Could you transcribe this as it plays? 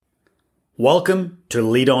Welcome to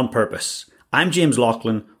Lead on Purpose. I'm James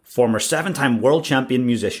Laughlin, former 7-time world champion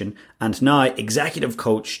musician and now executive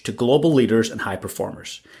coach to global leaders and high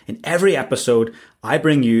performers. In every episode, I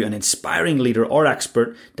bring you an inspiring leader or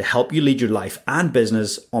expert to help you lead your life and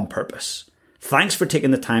business on purpose. Thanks for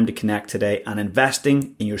taking the time to connect today and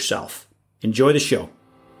investing in yourself. Enjoy the show.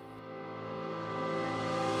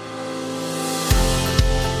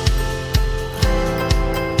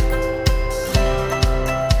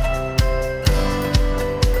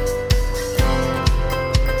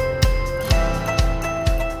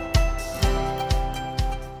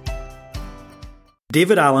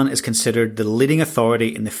 David Allen is considered the leading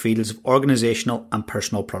authority in the fields of organizational and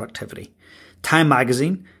personal productivity. Time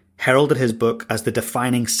magazine heralded his book as the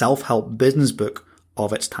defining self-help business book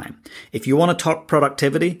of its time. If you want to talk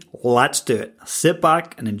productivity, let's do it. Sit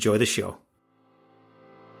back and enjoy the show.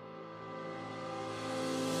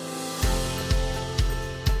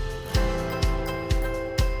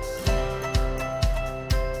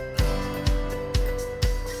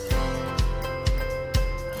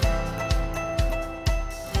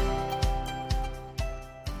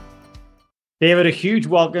 David, a huge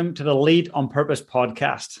welcome to the Lead on Purpose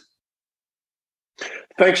podcast.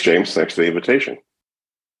 Thanks, James. Thanks for the invitation.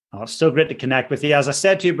 Oh, it's so great to connect with you. As I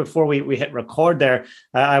said to you before we hit record there,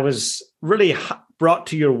 I was really brought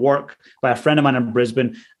to your work by a friend of mine in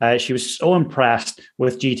Brisbane. She was so impressed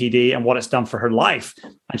with GTD and what it's done for her life.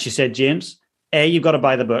 And she said, James, A, you've got to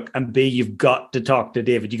buy the book, and B, you've got to talk to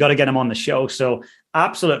David. You've got to get him on the show. So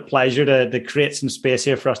absolute pleasure to create some space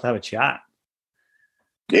here for us to have a chat.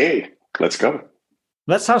 Yay. Let's go.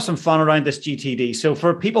 Let's have some fun around this GTD. So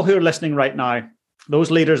for people who are listening right now,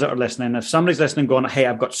 those leaders that are listening, if somebody's listening going, hey,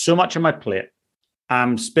 I've got so much on my plate,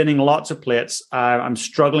 I'm spinning lots of plates, I'm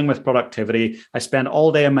struggling with productivity, I spend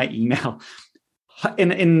all day on my email.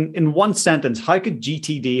 In one sentence, how could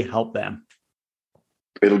GTD help them?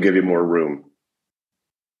 It'll give you more room.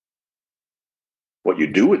 What you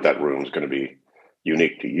do with that room is going to be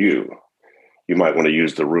unique to you. You might want to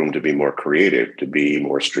use the room to be more creative, to be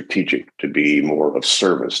more strategic, to be more of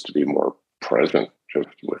service, to be more present just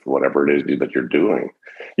with whatever it is that you're doing.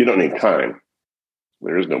 You don't need time.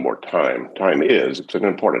 There is no more time. It's an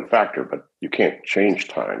important factor, but you can't change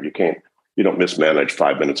time. You don't mismanage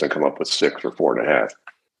 5 minutes and come up with 6 or 4.5.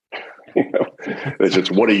 It's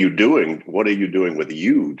just, what are you doing? What are you doing with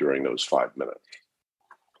you during those 5 minutes?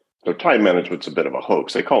 So time management's a bit of a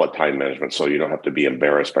hoax. They call it time management so you don't have to be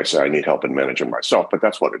embarrassed by saying I need help in managing myself, but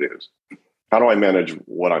that's what it is. How do I manage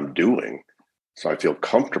what I'm doing so I feel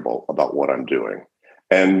comfortable about what I'm doing?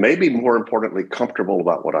 And maybe more importantly, comfortable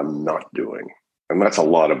about what I'm not doing. And that's a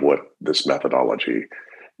lot of what this methodology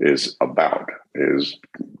is about, is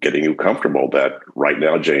getting you comfortable that right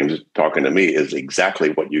now, James, talking to me is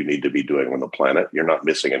exactly what you need to be doing on the planet. You're not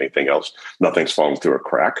missing anything else. Nothing's falling through a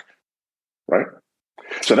crack, right?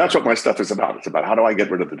 So that's what my stuff is about. It's about how do I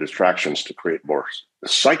get rid of the distractions to create more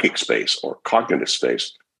psychic space or cognitive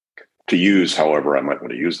space to use however I might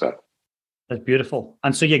want to use that. That's beautiful.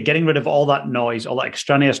 And so you're getting rid of all that noise, all that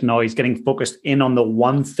extraneous noise, getting focused in on the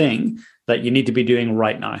one thing that you need to be doing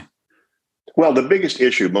right now. Well, the biggest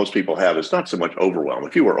issue most people have is not so much overwhelm.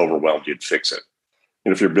 If you were overwhelmed, you'd fix it.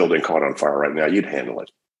 And if your building caught on fire right now, you'd handle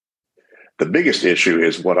it. The biggest issue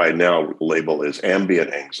is what I now label as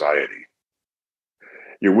ambient anxiety.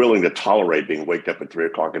 You're willing to tolerate being waked up at 3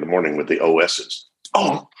 o'clock in the morning with the OSs.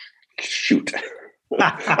 Oh, shoot.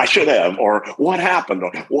 I should have, or what happened,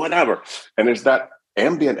 or whatever. And there's that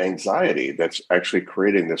ambient anxiety that's actually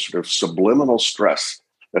creating this sort of subliminal stress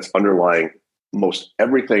that's underlying most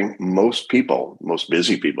everything most people, most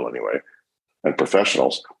busy people anyway, and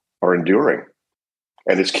professionals are enduring.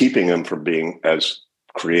 And it's keeping them from being as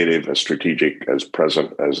creative, as strategic, as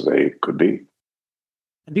present as they could be.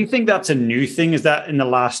 Do you think that's a new thing? Is that in the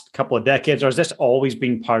last couple of decades, or has this always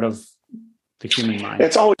been part of the human mind?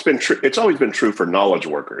 It's always been true. It's always been true for knowledge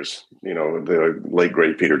workers. You know, the late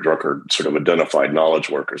great Peter Drucker sort of identified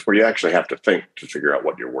knowledge workers, where you actually have to think to figure out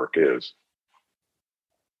what your work is.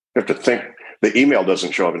 You have to think. The email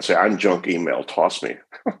doesn't show up and say, "I'm junk email, toss me."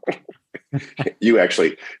 You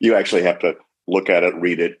actually have to look at it,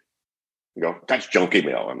 read it, you go, "That's junk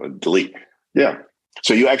email. I'm going to delete." Yeah.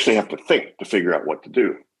 So you actually have to think to figure out what to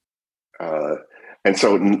do. And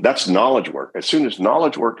so that's knowledge work. As soon as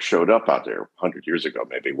knowledge work showed up out there 100 years ago,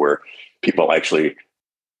 maybe, where people actually,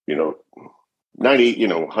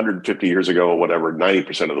 150 years ago or whatever,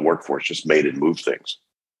 90% of the workforce just made and moved things.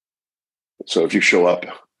 So if you show up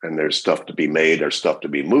and there's stuff to be made, there's stuff to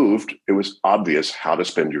be moved, it was obvious how to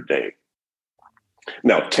spend your day.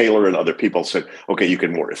 Now, Taylor and other people said, okay, you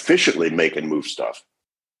can more efficiently make and move stuff.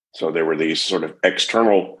 So there were these sort of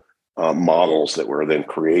external models that were then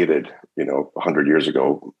created, 100 years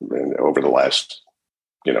ago, and over the last,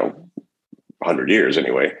 100 years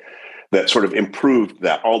anyway, that sort of improved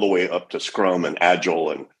that all the way up to Scrum and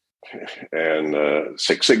Agile and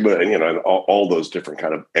Six Sigma, and all those different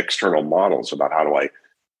kind of external models about how do I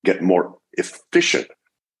get more efficient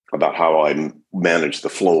about how I manage the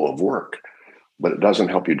flow of work. But it doesn't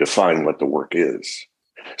help you define what the work is.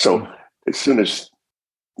 So as soon as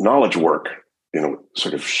knowledge work,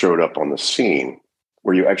 sort of showed up on the scene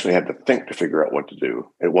where you actually had to think to figure out what to do,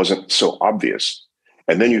 it wasn't so obvious.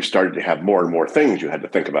 And then you started to have more and more things you had to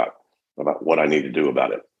think about what I need to do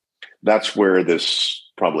about it. That's where this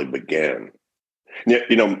probably began.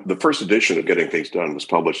 The first edition of Getting Things Done was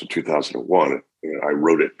published in 2001. I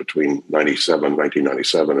wrote it between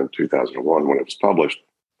 1997 and 2001 when it was published.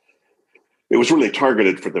 It was really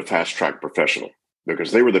targeted for the fast track professional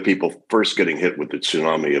because they were the people first getting hit with the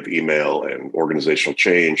tsunami of email and organizational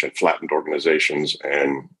change and flattened organizations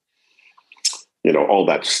and, all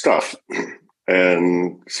that stuff.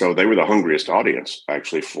 And so they were the hungriest audience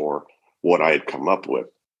actually for what I had come up with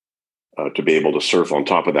to be able to surf on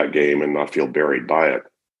top of that game and not feel buried by it.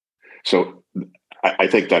 So I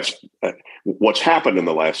think that's what's happened in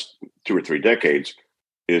the last 2 or 3 decades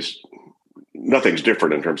is nothing's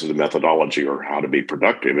different in terms of the methodology or how to be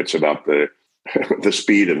productive. It's about the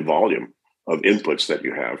speed and volume of inputs that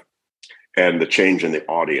you have and the change in the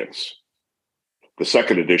audience. The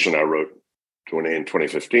second edition I wrote in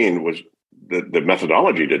 2015 was the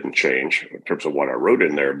methodology didn't change in terms of what I wrote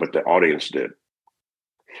in there, but the audience did.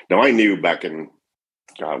 Now, I knew back in,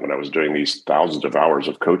 when I was doing these thousands of hours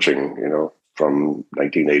of coaching, from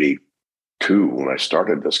 1982 when I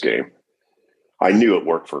started this game, I knew it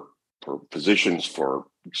worked for physicians, for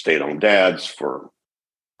stay-at-home dads, for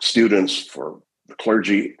students, for the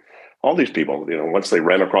clergy, all these people. Once they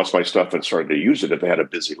ran across my stuff and started to use it, if they had a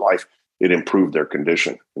busy life, it improved their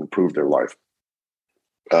condition, improved their life.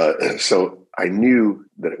 So I knew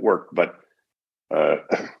that it worked, but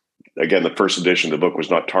again, the first edition of the book was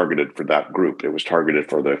not targeted for that group. It was targeted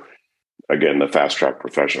for the fast track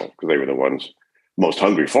professional because they were the ones most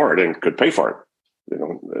hungry for it and could pay for it.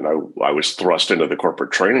 And I was thrust into the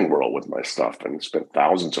corporate training world with my stuff and spent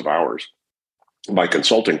thousands of hours. My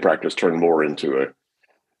consulting practice turned more into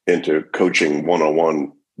coaching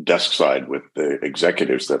one-on-one desk side with the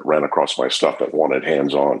executives that ran across my stuff that wanted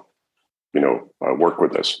hands-on, work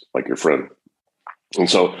with this, like your friend. And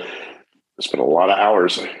so I spent a lot of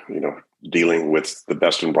hours, dealing with the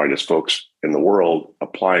best and brightest folks in the world,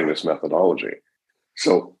 applying this methodology.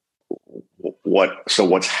 So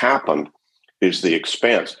what's happened is the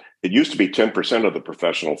expanse. It used to be 10% of the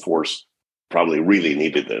professional force probably really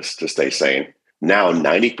needed this to stay sane. Now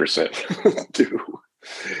 90% do.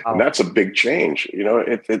 And that's a big change,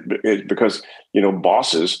 because,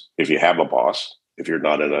 bosses, if you have a boss, if you're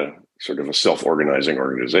not in a sort of a self-organizing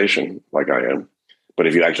organization like I am, but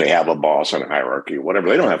if you actually have a boss and a hierarchy, whatever,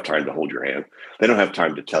 they don't have time to hold your hand. They don't have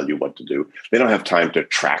time to tell you what to do. They don't have time to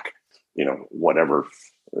track, whatever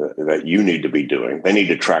that you need to be doing. They need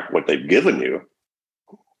to track what they've given you,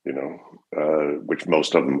 which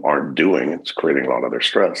most of them aren't doing. It's creating a lot of their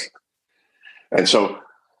stress. And so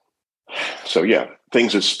yeah,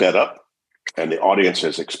 things have sped up and the audience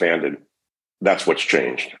has expanded. That's what's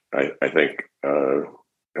changed, I think,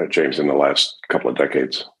 changed in the last couple of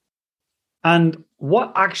decades. And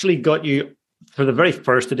what actually got you, for the very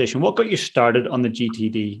first edition, what got you started on the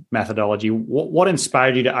GTD methodology? What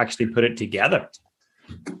inspired you to actually put it together?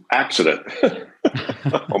 Accident,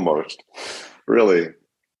 almost. Really.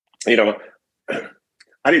 I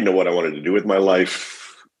didn't know what I wanted to do with my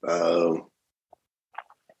life. I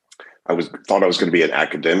thought I was going to be an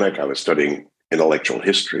academic. I was studying intellectual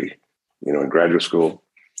history, in graduate school.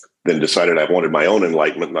 Then decided I wanted my own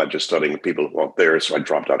enlightenment, not just studying people who weren't there. So I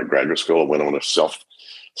dropped out of graduate school and went on a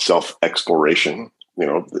self-exploration.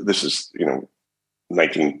 This is,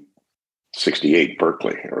 1968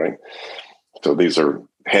 Berkeley, right? So these are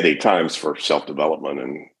heady times for self-development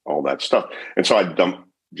and all that stuff. And so I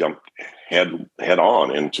jumped head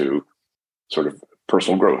on into sort of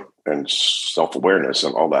personal growth and self-awareness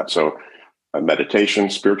and all that. So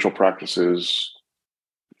meditation, spiritual practices,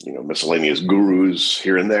 miscellaneous gurus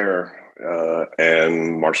here and there,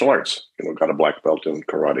 and martial arts. Got a black belt in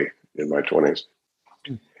karate in my 20s.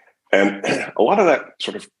 And a lot of that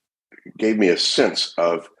sort of gave me a sense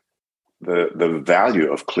of the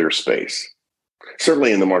value of clear space.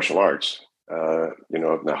 Certainly in the martial arts,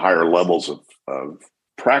 the higher levels of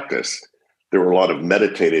practice, there were a lot of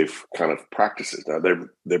meditative kind of practices. Now, there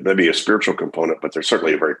may be a spiritual component, but there's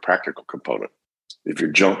certainly a very practical component. If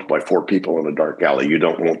you're jumped by 4 people in a dark alley, you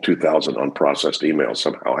don't want 2,000 unprocessed emails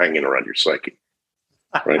somehow hanging around your psyche,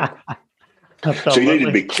 right? So you need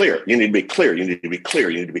to be clear. You need to be clear. You need to be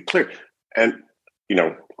clear. You need to be clear. And,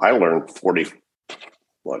 I learned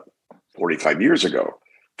 45 years ago,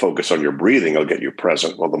 focus on your breathing. It'll get you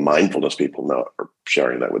present. Well, the mindfulness people now are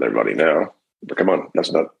sharing that with everybody now. But come on,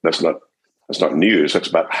 that's not news. That's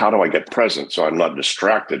about how do I get present so I'm not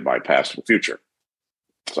distracted by past and future.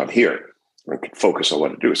 So I'm here and can focus on what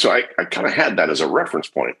to do. So I kind of had that as a reference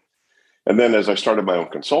point. And then as I started my own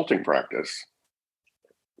consulting practice,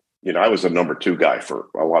 I was the number 2 guy for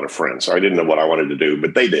a lot of friends. So I didn't know what I wanted to do,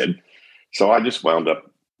 but they did. So I just wound up,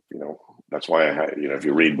 that's why I had, if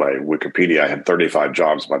you read my Wikipedia, I had 35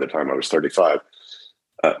 jobs by the time I was 35,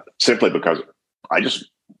 simply because I just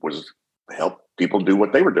was help people do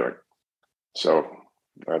what they were doing. So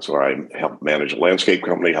that's why I helped manage a landscape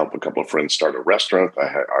company, helped a couple of friends start a restaurant.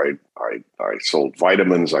 I sold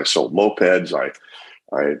vitamins. I sold mopeds. I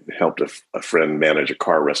helped a friend manage a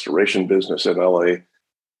car restoration business in LA.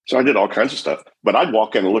 So I did all kinds of stuff, but I'd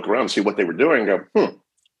walk in and look around and see what they were doing and go,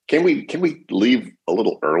 can we leave a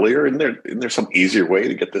little earlier? Isn't there some easier way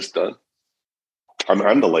to get this done?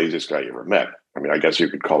 I'm the laziest guy you ever met. I mean, I guess you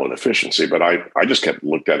could call it efficiency, but I just kept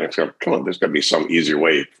looked at it and said, come on, there's got to be some easier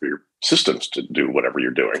way for your systems to do whatever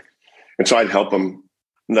you're doing. And so I'd help them.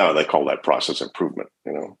 No, they call that process improvement.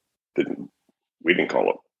 We didn't call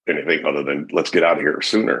it anything other than let's get out of here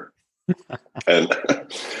sooner. and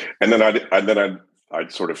then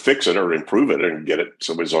I'd sort of fix it or improve it and get it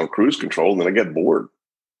so it was on cruise control. And then I get bored.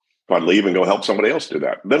 I'd leave and go help somebody else do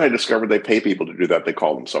that. Then I discovered they pay people to do that. They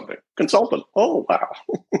call them something. Consultant. Oh, wow.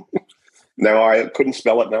 Now I couldn't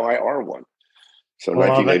spell it. Now I are one. So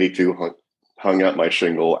 1982 hung out my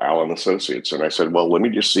shingle, Allen Associates. And I said, well, let me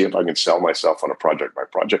just see if I can sell myself on a project by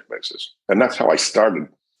project basis. And that's how I started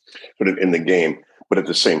sort of in the game. But at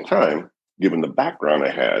the same time, given the background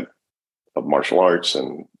I had of martial arts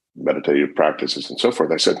and meditative practices and so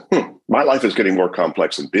forth, I said, my life is getting more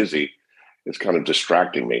complex and busy. It's kind of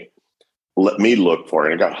distracting me. Let me look for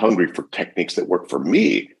it. And I got hungry for techniques that work for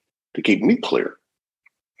me to keep me clear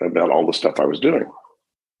about all the stuff I was doing.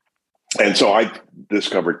 And so I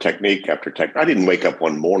discovered technique after technique. I didn't wake up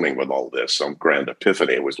one morning with all this, some grand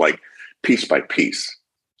epiphany. It was like piece by piece,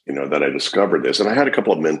 that I discovered this. And I had a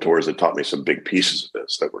couple of mentors that taught me some big pieces of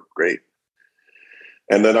this that were great.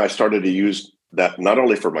 And then I started to use that not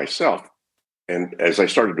only for myself, and as I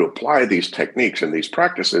started to apply these techniques and these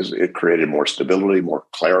practices, it created more stability, more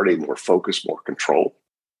clarity, more focus, more control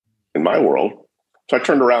in my world. So I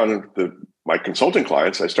turned around my consulting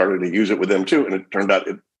clients, I started to use it with them too. And it turned out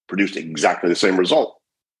it produced exactly the same result.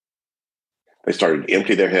 They started to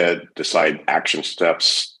empty their head, decide action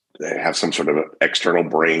steps, they have some sort of an external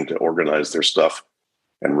brain to organize their stuff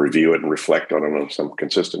and review it and reflect on it on some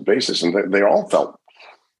consistent basis. And they all felt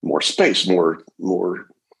more space, more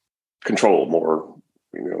control,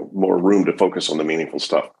 more room to focus on the meaningful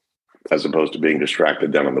stuff, as opposed to being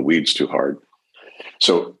distracted down in the weeds too hard.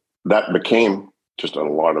 So that became just a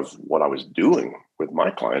lot of what I was doing with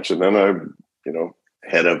my clients. And then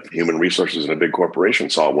head of human resources in a big corporation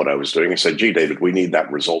saw what I was doing and said, gee, David, we need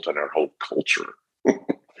that result in our whole culture.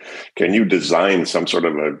 Can you design some sort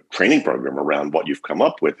of a training program around what you've come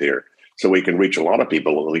up with here so we can reach a lot of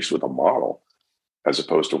people, at least with a model, as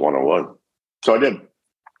opposed to one-on-one? So I did.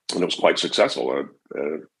 And it was quite successful.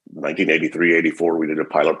 1983, 84, we did a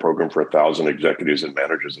pilot program for 1,000 executives and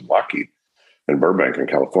managers in Lockheed in Burbank in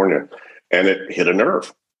California. And it hit a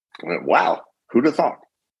nerve. I went, wow, who'd have thought?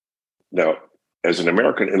 Now, as an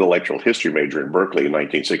American intellectual history major in Berkeley in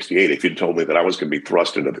 1968, if you'd told me that I was going to be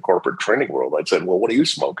thrust into the corporate training world, I'd said, well, what are you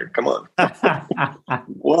smoking? Come on.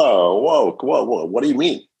 Whoa. What do you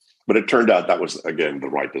mean? But it turned out that was, again, the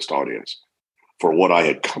rightest audience for what I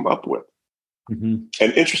had come up with. Mm-hmm.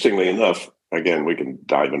 And interestingly enough, again, we can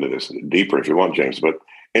dive into this deeper if you want, James, but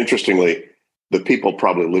interestingly, the people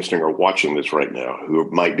probably listening or watching this right now who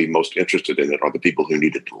might be most interested in it are the people who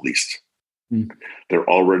need it the least. Mm. They're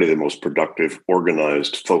already the most productive,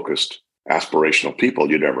 organized, focused, aspirational people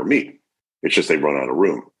you'd ever meet. It's just they run out of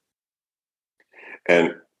room.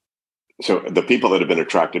 And so the people that have been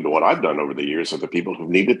attracted to what I've done over the years are the people who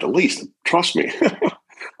need it the least. Trust me,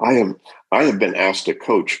 I have been asked to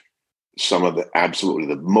coach some of absolutely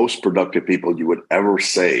the most productive people you would ever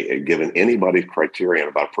say, and given anybody's criterion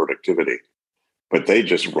about productivity, but they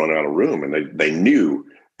just run out of room. And they knew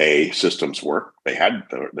systems work. They had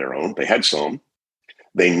their own. They had some.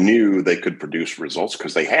 They knew they could produce results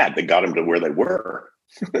because they got them to where they were.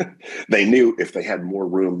 They knew if they had more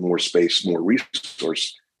room, more space, more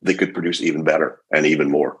resource, they could produce even better and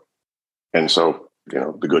even more. And so,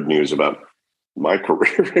 the good news about my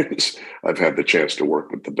career is I've had the chance to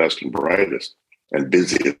work with the best and brightest and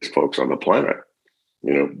busiest folks on the planet,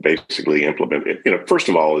 basically implement it. First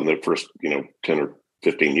of all, in the first, 10 or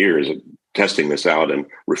 15 years of testing this out and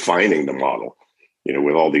refining the model,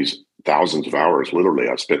 with all these thousands of hours, literally,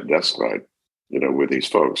 I've spent desk side, with these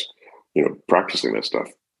folks, practicing this stuff.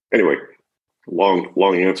 Anyway,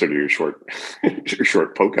 long answer to your short, your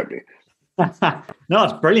short poke at me. No,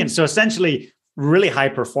 it's brilliant. So essentially, really high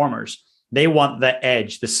performers, they want the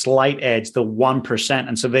edge, the slight edge, the 1%.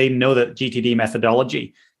 And so they know that GTD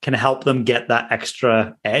methodology can help them get that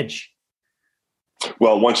extra edge.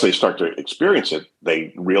 Well, once they start to experience it,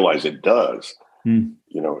 they realize it does.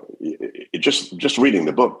 It just reading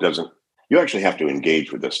the book doesn't, you actually have to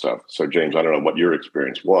engage with this stuff. So James, I don't know what your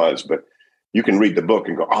experience was, but you can read the book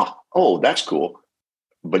and go, oh, that's cool.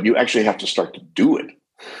 But you actually have to start to do it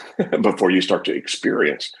before you start to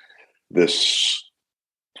experience this,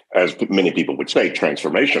 as many people would say,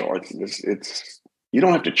 transformational. It's you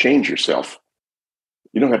don't have to change yourself.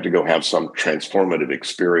 You don't have to go have some transformative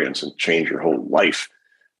experience and change your whole life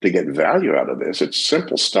to get value out of this. It's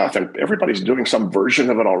simple stuff, and everybody's doing some version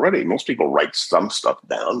of it already. Most people write some stuff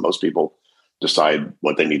down. Most people decide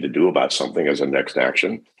what they need to do about something as a next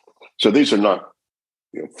action. So these are not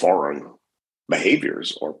foreign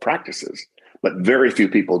behaviors or practices, but very few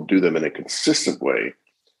people do them in a consistent way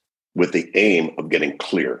with the aim of getting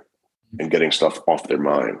clear and getting stuff off their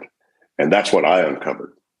mind. And that's what I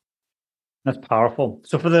uncovered. That's powerful.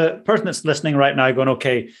 So for the person that's listening right now going,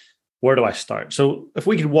 okay, where do I start? So if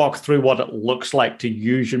we could walk through what it looks like to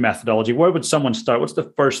use your methodology, where would someone start? What's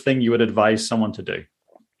the first thing you would advise someone to do?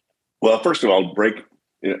 Well, first of all, create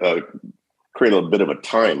a bit of a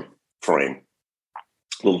time frame,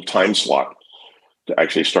 a little time slot to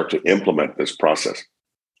actually start to implement this process.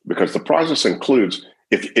 Because the process includes,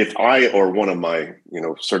 if I or one of my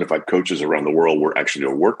certified coaches around the world were actually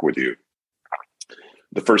to work with you,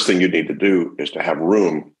 the first thing you need to do is to have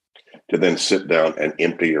room to then sit down and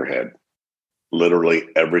empty your head. Literally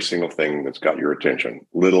every single thing that's got your attention,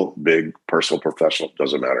 little, big, personal, professional,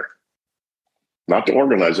 doesn't matter. Not to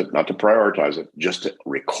organize it, not to prioritize it, just to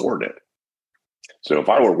record it. So if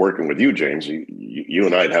I were working with you, James, you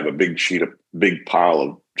and I'd have a big pile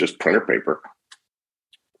of just printer paper,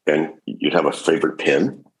 and you'd have a favorite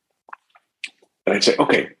pen. And I'd say,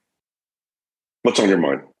 okay, what's on your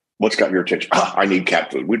mind? What's got your attention? I need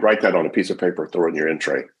cat food. We'd write that on a piece of paper, throw it in your in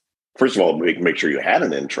tray. First of all, make sure you had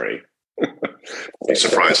an in tray. Be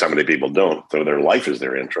surprised how many people don't. So their life is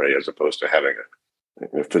their in tray as opposed to having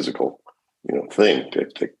a physical, thing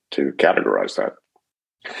to categorize that.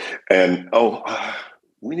 And I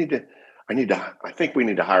think we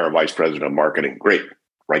need to hire a vice president of marketing. Great.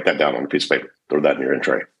 Write that down on a piece of paper. Throw that in your in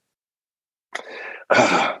tray.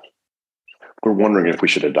 We're wondering if we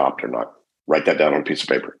should adopt or not. Write that down on a piece of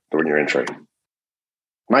paper. Throw it in your in tray.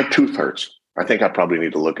 My tooth hurts. I think I probably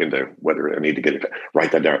need to look into whether I need to get it.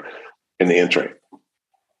 Write that down in the in tray.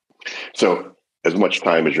 So as much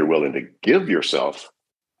time as you're willing to give yourself,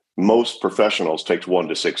 most professionals takes 1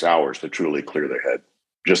 to 6 hours to truly clear their head.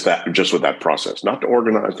 Just with that process, not to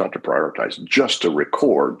organize, not to prioritize, just to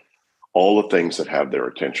record all the things that have their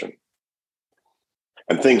attention.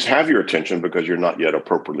 And things have your attention because you're not yet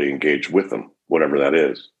appropriately engaged with them, whatever that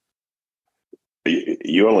is.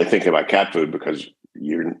 You only think about cat food because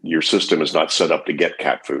your system is not set up to get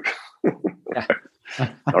cat food.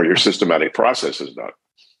 Or your systematic process is not.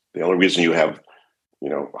 The only reason you have,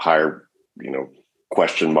 higher,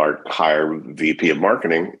 higher VP of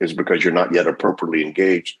marketing is because you're not yet appropriately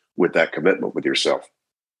engaged with that commitment with yourself.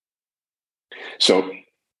 So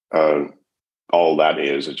all that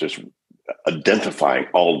is just identifying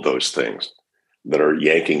all of those things that are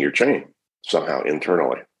yanking your chain somehow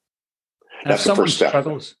internally. That's the first step.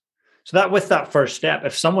 Struggles, so that with that first step,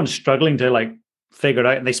 if someone's struggling to figure it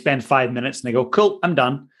out and they spend 5 minutes and they go, cool, I'm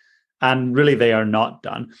done. And really they are not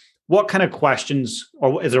done. What kind of questions,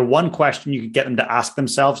 or is there one question you could get them to ask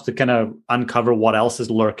themselves to kind of uncover what else is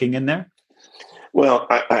lurking in there? Well,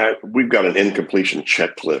 we've got an incompletion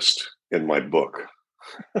checklist in my book.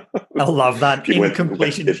 I love that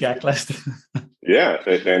incompletion checklist. Yeah,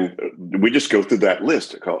 and we just go through that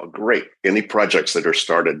list. Great. Any projects that are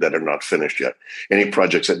started that are not finished yet? Any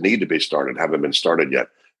projects that need to be started haven't been started yet?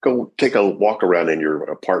 Go take a walk around in your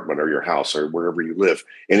apartment or your house or wherever you live.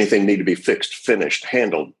 Anything need to be fixed, finished,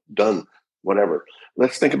 handled, done, whatever.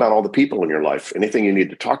 Let's think about all the people in your life. Anything you need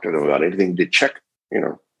to talk to them about, anything to check,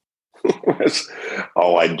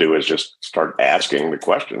 all I do is just start asking the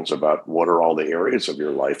questions about what are all the areas of your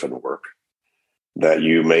life and work that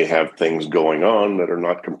you may have things going on that are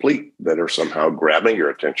not complete, that are somehow grabbing your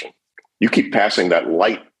attention. You keep passing that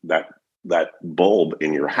light, that that bulb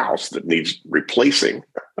in your house that needs replacing,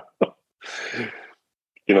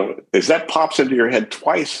 as that pops into your head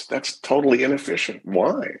twice, that's totally inefficient.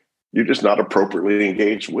 Why? You're just not appropriately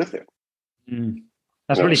engaged with it.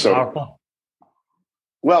 That's really powerful.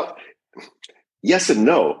 Well, yes and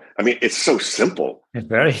no. I mean, it's so simple. It's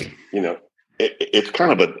very, it's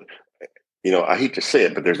kind of I hate to say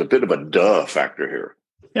it, but there's a bit of a duh factor here.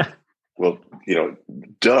 Yeah. Well,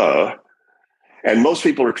 duh. And most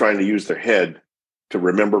people are trying to use their head to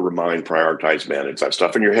remember, remind, prioritize, manage that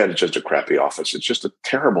stuff. And your head is just a crappy office. It's just a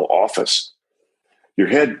terrible office.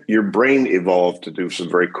 Your brain evolved to do some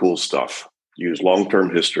very cool stuff. Use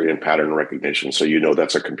long-term history and pattern recognition. So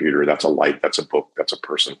that's a computer, that's a light, that's a book, that's a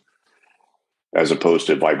person, as opposed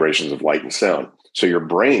to vibrations of light and sound. So your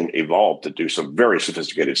brain evolved to do some very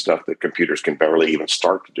sophisticated stuff that computers can barely even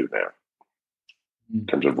start to do now, in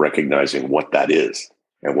terms of recognizing what that is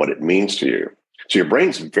and what it means to you. So your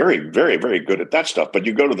brain's very, very, very good at that stuff. But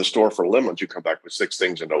you go to the store for lemons, you come back with 6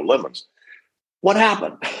 things and no lemons. What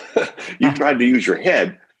happened? You tried to use your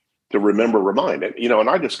head to remember, remind. And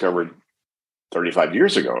I discovered 35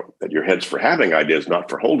 years ago that your head's for having ideas, not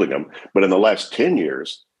for holding them. But in the last 10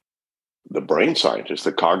 years, the brain scientists,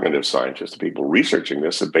 the cognitive scientists, the people researching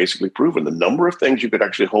this have basically proven the number of things you could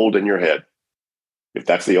actually hold in your head, if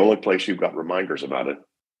that's the only place you've got reminders about it,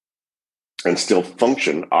 and still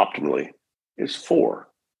function optimally, is 4.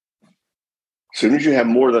 As soon as you have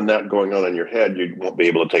more than that going on in your head, you won't be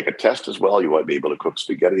able to take a test as well. You won't be able to cook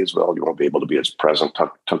spaghetti as well. You won't be able to be as present,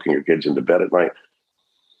 tucking your kids into bed at night.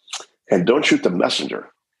 And don't shoot the messenger.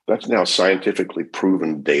 That's now scientifically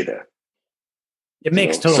proven data. It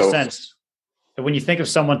makes total sense. When you think of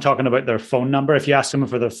someone talking about their phone number, if you ask them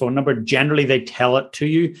for their phone number, generally they tell it to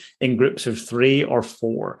you in groups of 3 or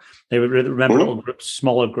 4. They would remember little groups,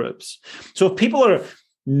 smaller groups. So if people are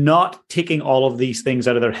not taking all of these things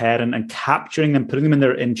out of their head and capturing them, putting them in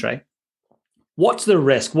their in tray, what's the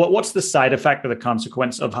risk? What's the side effect or the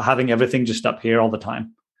consequence of having everything just up here all the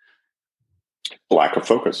time? Lack of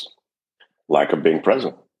focus, lack of being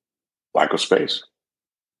present, lack of space.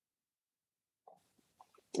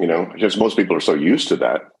 Just most people are so used to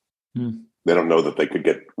that, they don't know that they could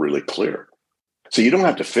get really clear. So you don't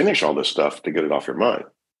have to finish all this stuff to get it off your mind,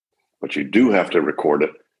 but you do have to record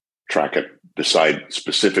it, track it, decide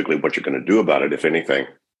specifically what you're going to do about it. If anything,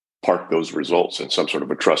 park those results in some sort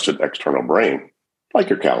of a trusted external brain, like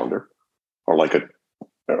your calendar, or like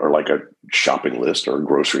a shopping list or a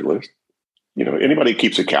grocery list. Anybody who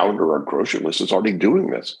keeps a calendar or a grocery list is already doing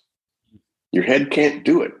this. Your head can't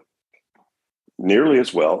do it nearly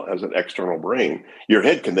as well as an external brain. Your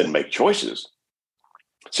head can then make choices.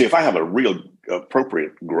 See, if I have a real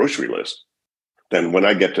appropriate grocery list, then when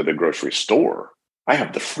I get to the grocery store, I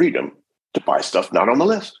have the freedom to buy stuff not on the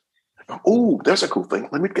list. Oh, there's a cool thing.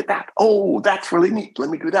 Let me get that. Oh, that's really neat. Let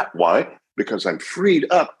me do that. Why? Because I'm freed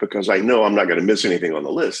up, because I know I'm not going to miss anything on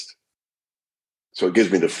the list. So it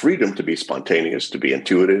gives me the freedom to be spontaneous, to be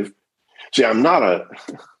intuitive. See, I'm not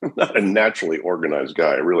a naturally organized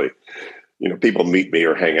guy, really. People meet me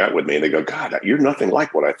or hang out with me and they go, God, you're nothing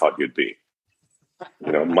like what I thought you'd be.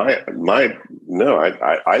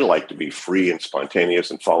 I like to be free and spontaneous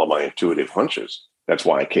and follow my intuitive hunches. That's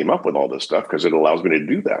why I came up with all this stuff, because it allows me to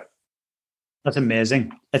do that. That's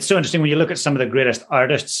amazing. It's so interesting when you look at some of the greatest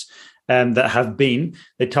artists that have been,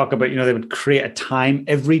 they talk about, they would create a time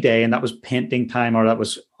every day, and that was painting time or that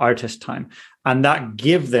was artist time. And that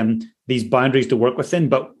gave them these boundaries to work within.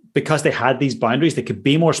 But because they had these boundaries, they could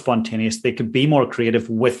be more spontaneous, they could be more creative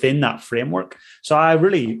within that framework. So I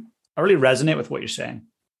really resonate with what you're saying.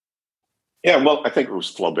 Yeah, well, I think it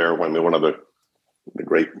was Flaubert, one of the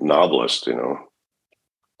great novelists,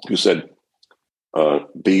 who said,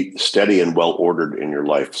 be steady and well-ordered in your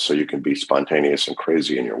life so you can be spontaneous and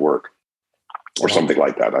crazy in your work, or something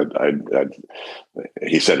like that.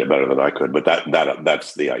 He said it better than I could, but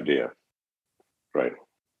that's the idea, right?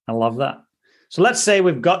 I love that. So let's say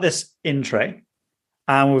we've got this in tray,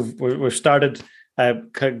 and we've started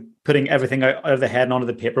putting everything out of the head and onto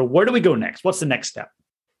the paper. Where do we go next? What's the next step?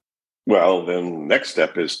 Well, then next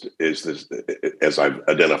step is this, as I've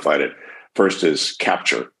identified it. First is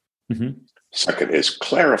capture. Mm-hmm. Second is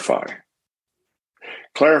clarify.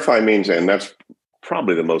 Clarify means, and that's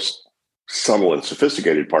probably the most subtle and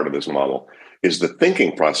sophisticated part of this model, is the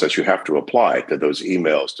thinking process you have to apply to those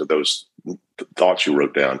emails, to those thoughts you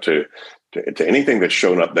wrote down, to anything that's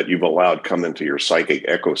shown up that you've allowed come into your psychic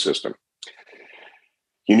ecosystem.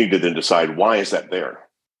 You need to then decide, why is that there?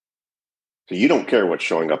 So you don't care what's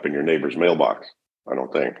showing up in your neighbor's mailbox, I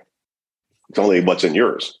don't think. It's only what's in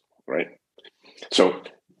yours, right? So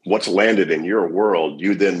what's landed in your world,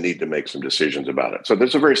 you then need to make some decisions about it. So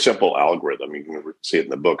there's a very simple algorithm. You can see it in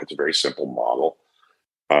the book. It's a very simple model.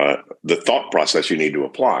 The thought process you need to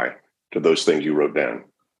apply to those things you wrote down.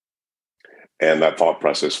 And that thought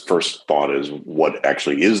process, first thought is, what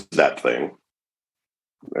actually is that thing?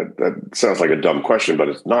 That sounds like a dumb question, but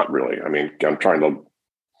it's not really. I mean, I'm trying to,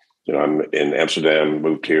 I'm in Amsterdam,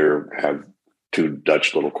 moved here, have 2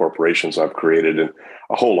 Dutch little corporations I've created, and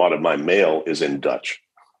a whole lot of my mail is in Dutch.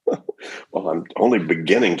 Well, I'm only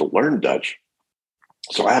beginning to learn Dutch.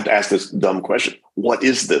 So I have to ask this dumb question. What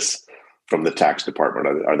is this from the tax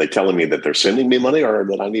department? Are they telling me that they're sending me money or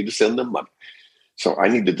that I need to send them money? So I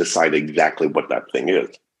need to decide exactly what that thing is.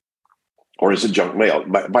 Or is it junk mail?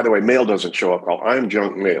 By the way, mail doesn't show up called, I'm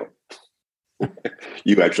junk mail.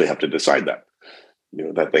 You actually have to decide that.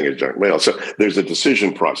 That thing is junk mail. So there's a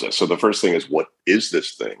decision process. So the first thing is, what is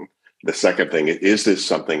this thing? The second thing is this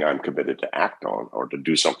something I'm committed to act on or to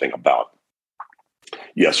do something about?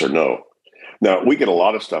 Yes or no? Now, we get a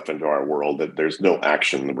lot of stuff into our world that there's no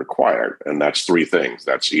action required. And that's 3 things.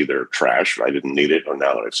 That's either trash, I didn't need it, or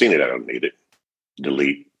now that I've seen it, I don't need it.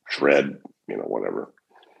 Delete, shred, whatever.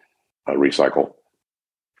 Recycle.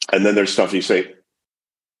 And then there's stuff you say,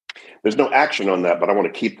 there's no action on that, but I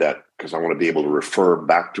want to keep that because I want to be able to refer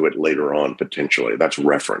back to it later on, potentially. That's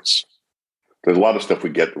reference. There's a lot of stuff we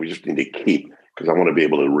get that we just need to keep because I want to be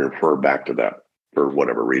able to refer back to that for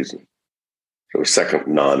whatever reason. So the second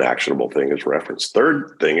non-actionable thing is reference.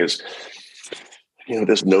 Third thing is,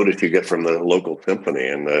 this notice you get from the local symphony,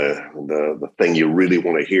 and the thing you really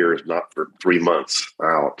want to hear is not for 3 months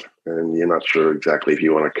out, and you're not sure exactly if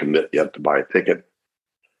you want to commit yet to buy a ticket.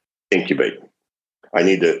 Incubate. I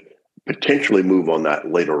need to potentially move on that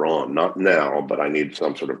later on, not now, but I need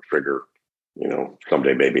some sort of trigger.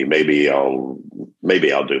 Someday maybe I'll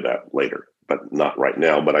do that later, but not right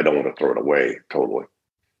now. But I don't want to throw it away totally.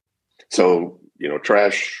 So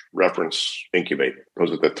trash, reference, incubate.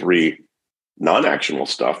 Those are the 3 non-actionable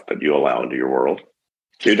stuff that you allow into your world.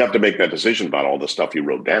 So you'd have to make that decision about all the stuff you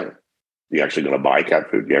wrote down. You actually going to buy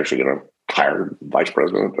cat food? You actually going to hire vice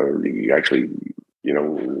president? Or you actually,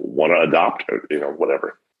 want to adopt?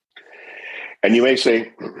 Whatever. And you may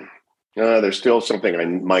say, there's still something I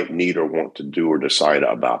might need or want to do or decide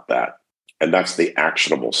about that. And that's the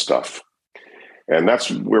actionable stuff. And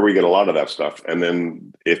that's where we get a lot of that stuff. And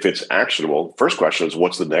then if it's actionable, first question is,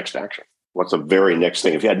 what's the next action? What's the very next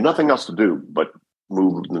thing? If you had nothing else to do but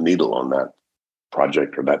move the needle on that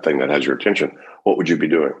project or that thing that has your attention, what would you be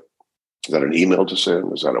doing? Is that an email to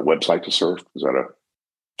send? Is that a website to surf? Is that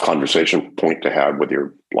a conversation point to have with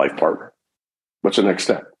your life partner? What's the next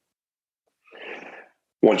step?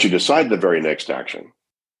 Once you decide the very next action,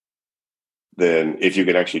 then if you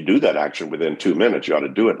can actually do that action within 2 minutes, you ought to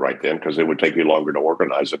do it right then, because it would take you longer to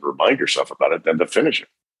organize it, remind yourself about it, than to finish it.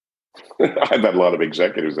 I've had a lot of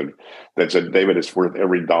executives that said, David, it's worth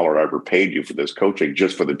every dollar I ever paid you for this coaching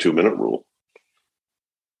just for the 2-minute rule.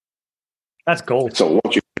 That's gold. So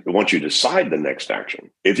once you decide the next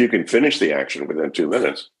action, if you can finish the action within 2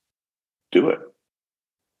 minutes, do it.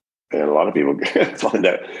 And a lot of people find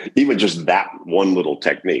that even just that one little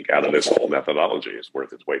technique out of this whole methodology is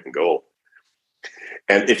worth its weight in gold.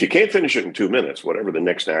 And if you can't finish it in 2 minutes, whatever the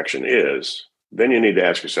next action is, then you need to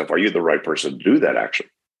ask yourself, are you the right person to do that action?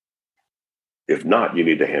 If not, you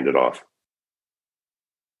need to hand it off.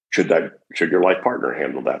 Should your life partner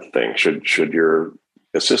handle that thing? Should your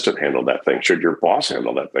assistant handle that thing? Should your boss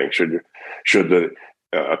handle that thing? Should the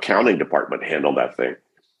accounting department handle that thing?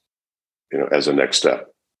 As a next step.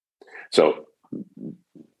 So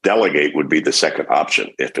delegate would be the second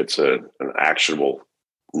option if it's an actionable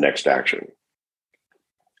next action.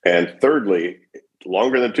 And thirdly,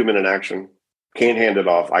 longer than 2-minute action, can't hand it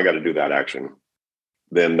off. I got to do that action.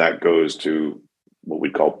 Then that goes to what we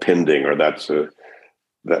call pending, or that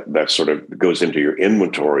sort of goes into your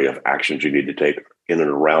inventory of actions you need to take in and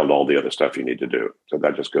around all the other stuff you need to do. So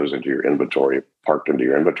that just goes into your inventory, parked into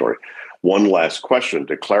your inventory. One last question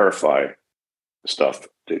to clarify stuff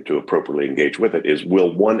to appropriately engage with it is,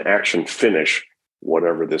 will one action finish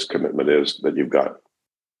whatever this commitment is that you've got?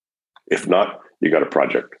 If not, you got a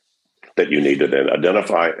project that you need to then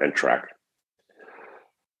identify and track.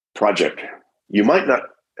 Project. You might not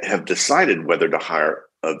have decided whether to hire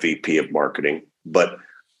a VP of marketing, but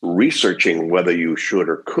researching whether you should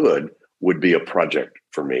or could would be a project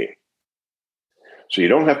for me. So you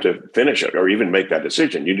don't have to finish it or even make that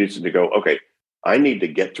decision. You need to go, okay, I need to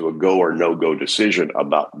get to a go or no-go decision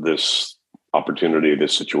about this opportunity,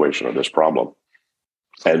 this situation, or this problem.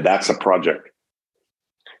 And that's a project.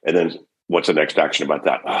 And then what's the next action about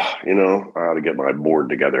that? I ought to get my board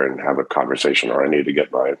together and have a conversation, or I need to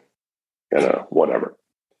get my, whatever.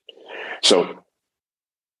 So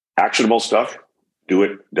actionable stuff, do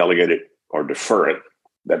it, delegate it, or defer it.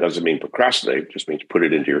 That doesn't mean procrastinate. It just means put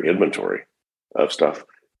it into your inventory of stuff.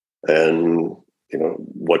 And,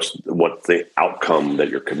 what's the outcome that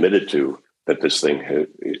you're committed to that this thing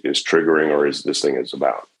is triggering or is this thing is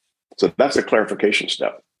about. So that's a clarification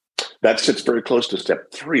step. That sits very close to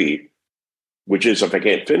step 3, which is if I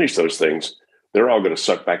can't finish those things, they're all going to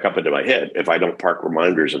suck back up into my head if I don't park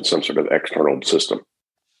reminders in some sort of external system.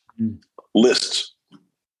 Lists.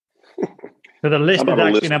 So the list is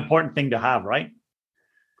actually an important thing to have, right?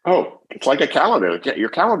 Oh, it's like a calendar. Your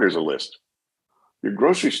calendar is a list. Your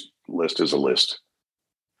grocery list is a list.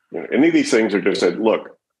 Any of these things are just said,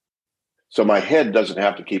 look, so my head doesn't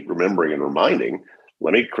have to keep remembering and reminding.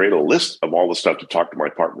 Let me create a list of all the stuff to talk to my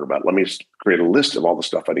partner about. Let me create a list of all the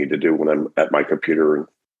stuff I need to do when I'm at my computer and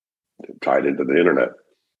tied into the internet.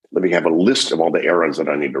 Let me have a list of all the errands that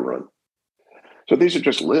I need to run. So these are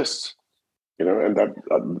just lists, and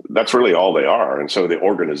that's really all they are. And so the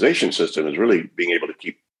organization system is really being able to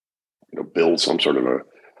keep, build some sort of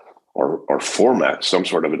or format some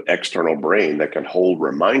sort of an external brain that can hold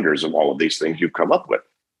reminders of all of these things you've come up with,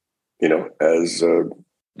 as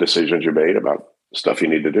decisions you made about stuff you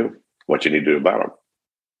need to do, what you need to do about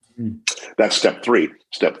them. That's step 3.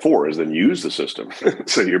 Step 4 is then use the system.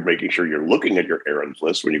 So you're making sure you're looking at your errands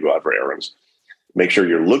list when you go out for errands. Make sure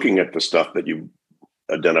you're looking at the stuff that you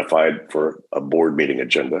identified for a board meeting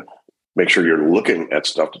agenda. Make sure you're looking at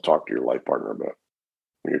stuff to talk to your life partner about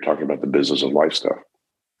when you're talking about the business of life stuff.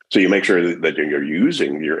 So you make sure that you're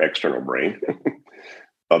using your external brain.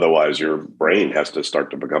 Otherwise, your brain has to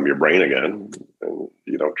start to become your brain again, and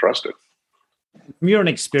you don't trust it. From your own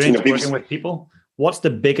experience working with people, what's the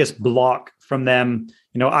biggest block from them,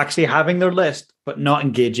 actually having their list, but not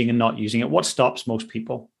engaging and not using it? What stops most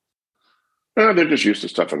people? They're just used to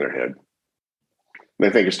stuff in their head. They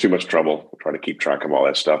think it's too much trouble trying to keep track of all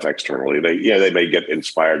that stuff externally. They may get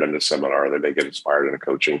inspired in a seminar, they may get inspired in a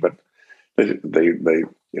coaching, but they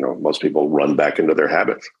most people run back into their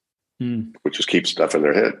habits, which is keep stuff in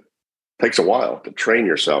their head. It takes a while to train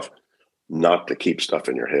yourself not to keep stuff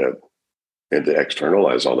in your head and to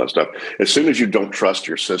externalize all that stuff. As soon as you don't trust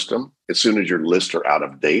your system, as soon as your lists are out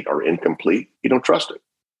of date or incomplete, you don't trust it.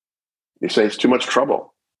 You say it's too much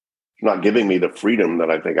trouble. It's not giving me the freedom that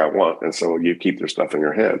I think I want. And so you keep their stuff in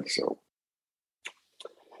your head. So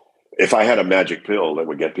if I had a magic pill that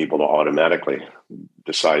would get people to automatically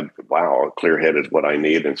decide, wow, a clear head is what I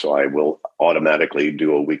need. And so I will automatically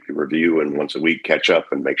do a weekly review and once a week catch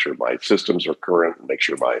up and make sure my systems are current and make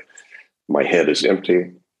sure my head is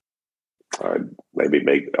empty. I'd maybe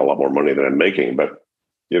make a lot more money than I'm making, but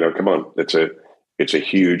come on, it's a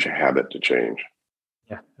huge habit to change.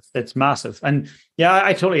 Yeah, it's massive. And yeah,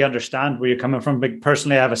 I totally understand where you're coming from. But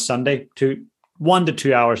personally, I have a Sunday, 1 to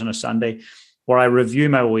 2 hours on a Sunday where I review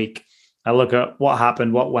my week. I look at what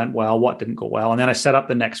happened, what went well, what didn't go well. And then I set up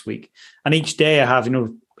the next week. And each day I have,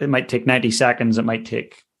 it might take 90 seconds. It might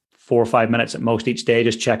take 4 or 5 minutes at most each day,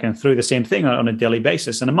 just checking through the same thing on a daily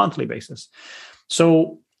basis and a monthly basis.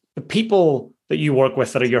 So the people that you work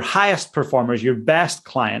with that are your highest performers, your best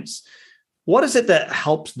clients, what is it that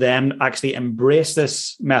helps them actually embrace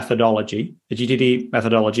this methodology, the GTD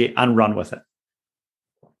methodology, and run with it?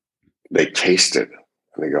 They taste it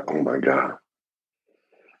and they go, oh my God,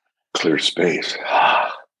 clear space.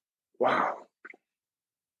 Wow.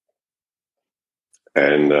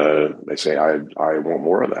 And they say, I want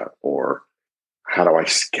more of that. Or how do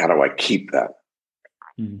I keep that?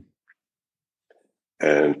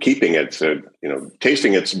 And keeping it,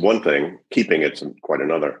 tasting it's one thing, keeping it's quite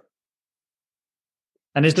another.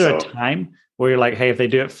 And is there a time where you're like, hey, if they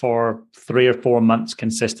do it for 3 or 4 months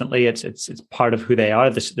consistently, it's part of who they are,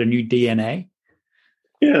 their new DNA?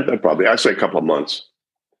 Yeah, that probably. I'd say a couple of months.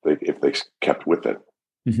 If they kept with it,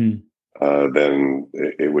 then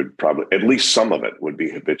it would probably, at least some of it would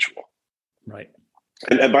be habitual. Right.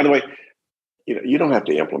 And by the way, you don't have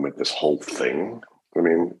to implement this whole thing. I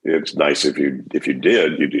mean, it's nice if you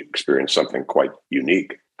did, you'd experience something quite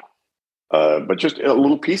unique. But just a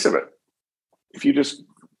little piece of it. If you just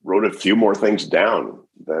wrote a few more things down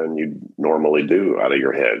than you normally do out of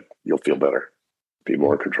your head, you'll feel better, be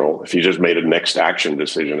more in control. If you just made a next action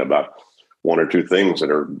decision about 1 or 2 things that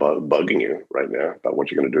are bugging you right now about what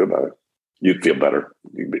you're going to do about it, you'd feel better.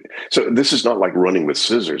 So this is not like running with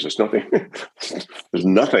scissors. It's nothing. There's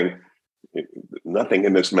nothing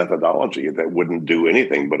in this methodology that wouldn't do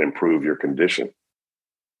anything but improve your condition.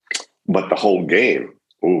 But the whole game,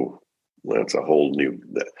 that's a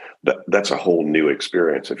whole new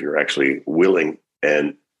experience if you're actually willing,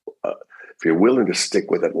 and if you're willing to stick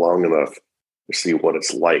with it long enough to see what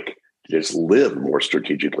it's like just live more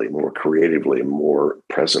strategically, more creatively, more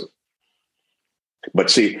present. But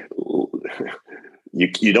see,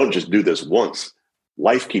 you don't just do this once.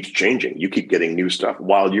 Life keeps changing. You keep getting new stuff.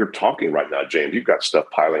 While you're talking right now, James, you've got stuff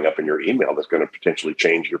piling up in your email that's going to potentially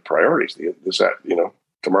change your priorities.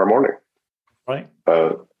 Tomorrow morning. Right.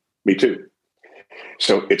 Me too.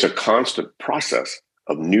 So it's a constant process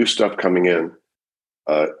of new stuff coming in,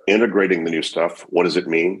 integrating the new stuff. What does it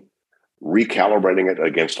mean? Recalibrating it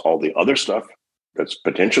against all the other stuff that's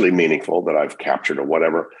potentially meaningful that I've captured or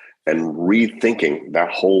whatever, and rethinking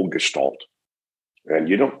that whole gestalt. And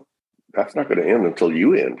that's not going to end until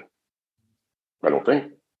you end. I don't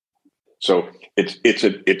think. So it's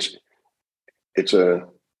a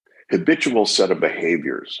habitual set of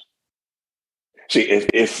behaviors. See,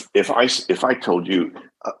 if I told you,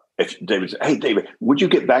 if David said, "Hey, David, would you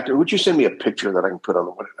get back to? Would you send me a picture that I can put on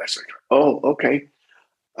the?" What did I say? Oh, okay.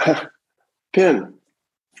 Pen,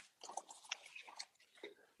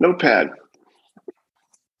 notepad,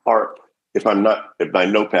 or if my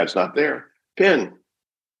notepad's not there, pen,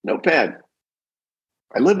 notepad.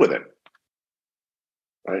 I live with it.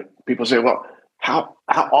 Right? People say, "Well, how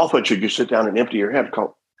often should you sit down and empty your head?"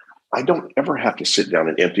 I don't ever have to sit down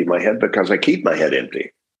and empty my head because I keep my head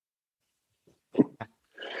empty.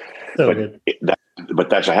 But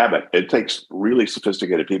that's a habit. It takes really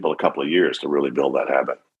sophisticated people a couple of years to really build that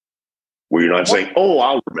habit. Where you're not saying, "Oh,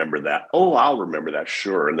 I'll remember that. Oh, I'll remember that."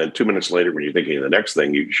 Sure. And then 2 minutes later, when you're thinking of the next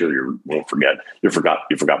thing, you won't forget. You forgot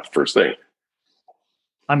the first thing.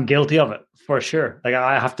 I'm guilty of it for sure. Like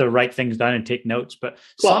I have to write things down and take notes, but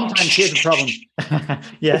sometimes here's the problem.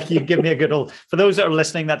 Yeah, you give me a good old, for those that are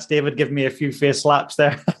listening, that's David giving me a few face slaps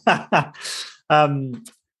there.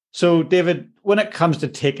 So David, when it comes to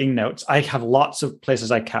taking notes, I have lots of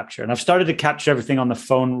places I capture, and I've started to capture everything on the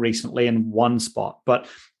phone recently in one spot, but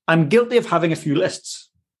I'm guilty of having a few lists.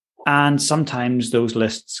 And sometimes those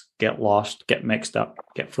lists get lost, get mixed up,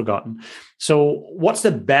 get forgotten. So what's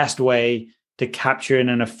the best way to capture in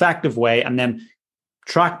an effective way and then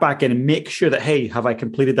track back in and make sure that, hey, have I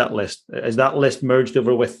completed that list? Is that list merged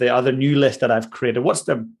over with the other new list that I've created? What's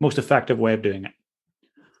the most effective way of doing it?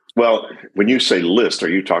 Well, when you say list, are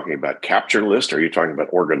you talking about capture list or are you talking about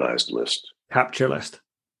organized list? Capture list.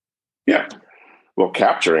 Yeah. Well,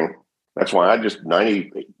 capturing, that's why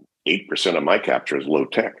 98% of my capture is low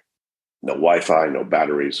tech. No Wi-Fi, no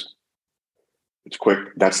batteries. It's quick.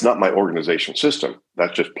 That's not my organization system.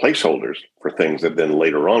 That's just placeholders for things that then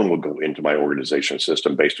later on will go into my organization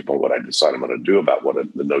system based upon what I decide I'm going to do about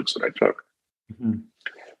the notes that I took. Mm-hmm.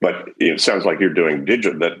 But it sounds like you're doing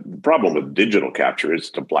digital. The problem with digital capture is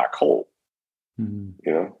it's a black hole.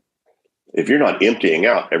 Mm-hmm. If you're not emptying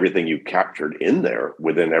out everything you captured in there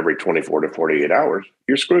within every 24 to 48 hours,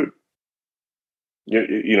 you're screwed.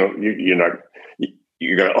 You're not.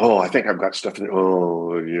 You're gonna. Oh, I think I've got stuff in.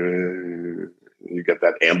 Oh, yeah. You get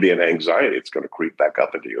that ambient anxiety. It's going to creep back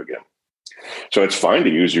up into you again. So it's fine to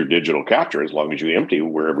use your digital capture as long as you empty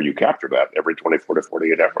wherever you capture that every 24 to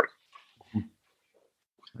 48 hours.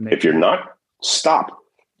 If you're not, stop.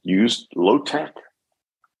 Use low tech.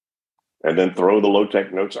 And then throw the low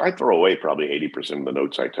tech notes. I throw away probably 80% of the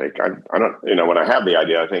notes I take. I don't, when I have the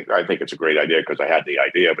idea, I think it's a great idea because I had the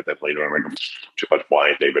idea, but then later on I go, too much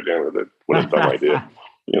wine, David. What a dumb idea,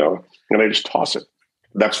 and I just toss it.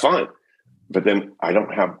 That's fine. But then I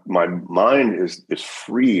don't have, my mind is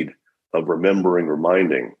freed of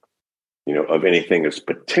reminding, of anything that's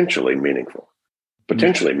potentially meaningful.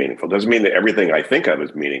 Potentially meaningful doesn't mean that everything I think of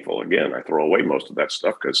is meaningful. Again, I throw away most of that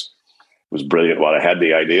stuff because it was brilliant while I had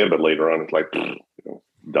the idea, but later on it's like,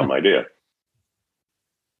 dumb idea.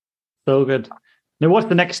 So good. Now, what's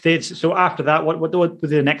the next stage? So after that, what would be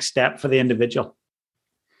the next step for the individual?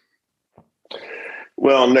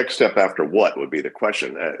 Well, next step after what would be the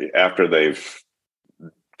question. After they've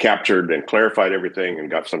captured and clarified everything and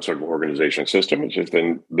got some sort of organization system, it's just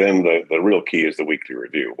then the real key is the weekly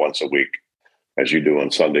review. Once a week, as you do on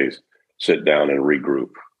Sundays, sit down and regroup,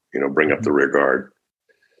 bring up the rear guard,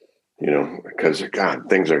 because God,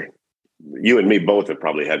 things are, you and me both have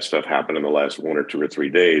probably had stuff happen in the last 1 or 2 or 3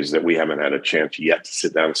 days that we haven't had a chance yet to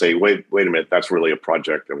sit down and say, wait a minute, that's really a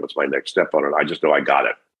project. And what's my next step on it? I just know I got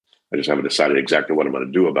it. I just haven't decided exactly what I'm going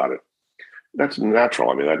to do about it. That's natural.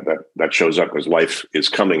 I mean, that shows up because life is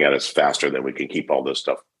coming at us faster than we can keep all this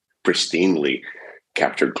stuff pristinely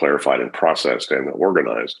captured, clarified, and processed and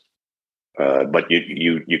organized. But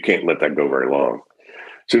you can't let that go very long.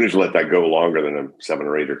 As soon as you let that go longer than 7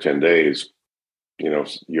 or 8 or 10 days,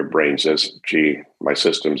 your brain says, gee, my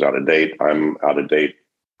system's out of date. I'm out of date.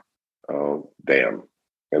 Oh, damn.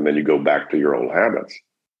 And then you go back to your old habits.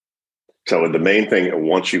 So the main thing,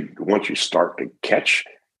 once you start to catch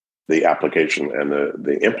the application and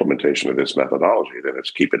the implementation of this methodology, then it's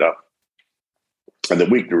keep it up. And the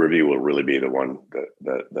weekly review will really be the one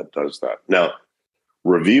that does that. Now,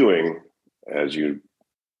 reviewing, as you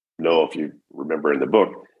know, if you remember in the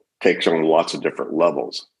book, takes on lots of different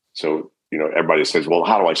levels. So, everybody says, well,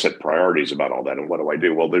 how do I set priorities about all that? And what do I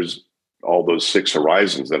do? Well, there's all those 6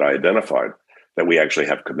 horizons that I identified that we actually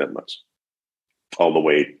have commitments, all the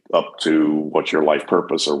way up to what's your life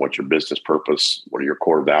purpose or what's your business purpose, what are your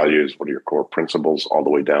core values, what are your core principles, all the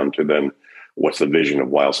way down to then what's the vision of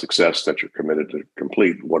wild success that you're committed to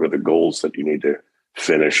complete, what are the goals that you need to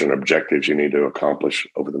finish and objectives you need to accomplish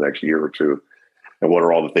over the next year or two, and what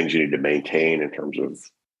are all the things you need to maintain in terms of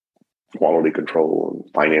quality control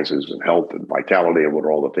and finances and health and vitality, and what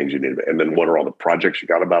are all the things you need to, and then what are all the projects you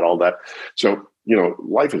got about all that. So,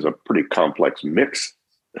 life is a pretty complex mix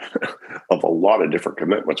of a lot of different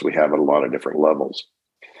commitments we have at a lot of different levels.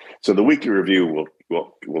 So the weekly review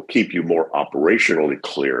will keep you more operationally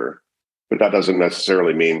clear, but that doesn't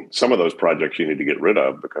necessarily mean some of those projects you need to get rid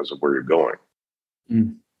of because of where you're going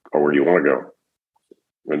or where you want to go.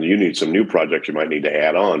 And you need some new projects you might need to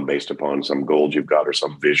add on based upon some goals you've got or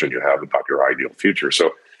some vision you have about your ideal future.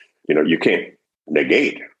 So, you can't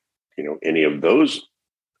negate, any of those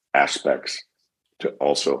aspects to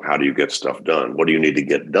also how do you get stuff done? What do you need to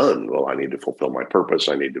get done? Well, I need to fulfill my purpose.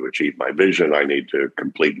 I need to achieve my vision. I need to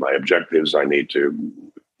complete my objectives. I need to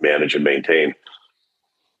manage and maintain,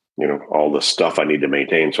 all the stuff I need to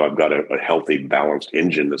maintain. So I've got a healthy, balanced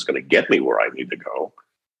engine that's going to get me where I need to go.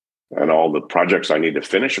 And all the projects I need to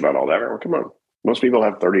finish about all that. Well, come on. Most people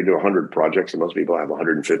have 30 to 100 projects, and most people have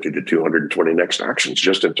 150 to 220 next actions,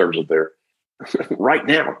 just in terms of their, right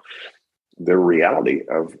now, their reality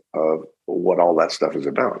of what all that stuff is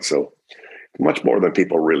about. So much more than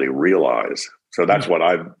people really realize. So that's what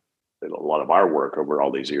a lot of our work over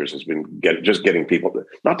all these years has been getting people to,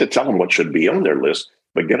 not to tell them what should be on their list,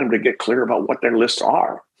 but get them to get clear about what their lists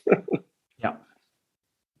are. Yeah.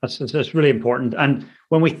 That's really important. And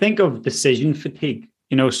when we think of decision fatigue,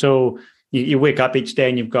 so you wake up each day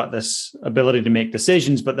and you've got this ability to make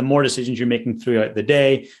decisions, but the more decisions you're making throughout the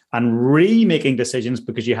day and remaking decisions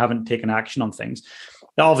because you haven't taken action on things,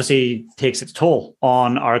 that obviously takes its toll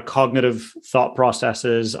on our cognitive thought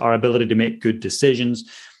processes, our ability to make good decisions.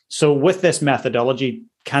 So with this methodology,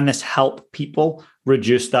 can this help people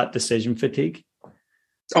reduce that decision fatigue?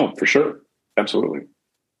 Oh, for sure. Absolutely.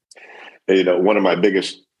 One of my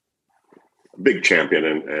big champion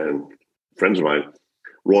and friends of mine,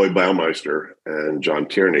 Roy Baumeister and John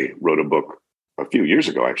Tierney, wrote a book a few years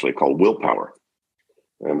ago, actually, called Willpower.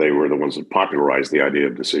 And they were the ones that popularized the idea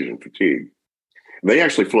of decision fatigue. They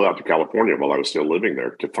actually flew out to California while I was still living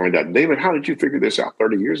there to find out, David, how did you figure this out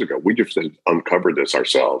 30 years ago? We just uncovered this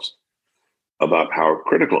ourselves about how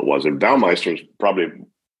critical it was. And Baumeister is probably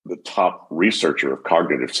the top researcher of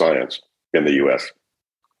cognitive science in the U.S.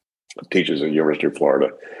 Teaches at the University of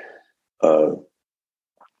Florida.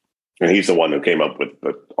 And he's the one who came up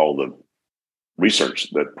with all the research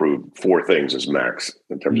that proved 4 things as max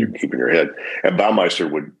in terms of keeping your head. And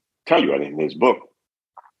Baumeister would tell you, in his book,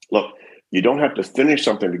 look, you don't have to finish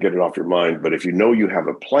something to get it off your mind, but if you know you have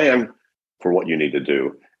a plan for what you need to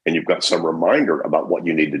do, and you've got some reminder about what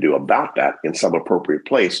you need to do about that in some appropriate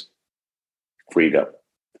place, freed up,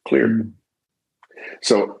 cleared.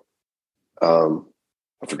 So I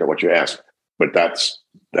forgot what you asked, but that's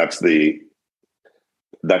the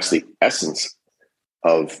essence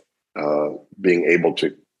of being able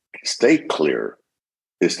to stay clear,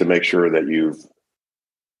 is to make sure that you've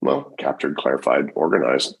captured, clarified,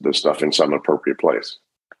 organized this stuff in some appropriate place.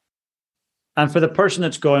 And for the person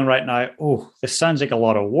that's going right now, this sounds like a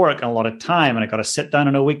lot of work and a lot of time, and I got to sit down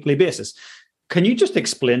on a weekly basis. Can you just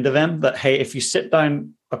explain to them that, hey, if you sit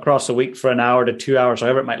down across a week for an hour to 2 hours,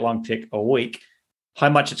 however it might long take a week, how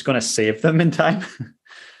much it's going to save them in time?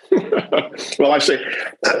 Well, I say,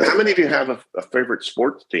 how many of you have a favorite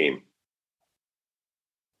sports team?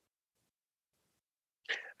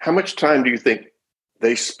 How much time do you think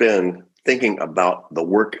they spend thinking about the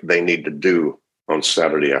work they need to do on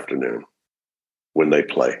Saturday afternoon when they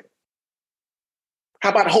play? How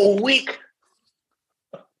about a whole week?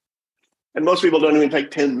 And most people don't even take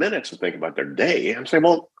 10 minutes to think about their day. I'm saying,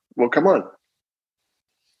 well, come on.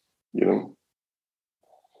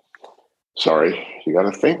 Sorry, you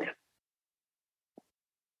got to think.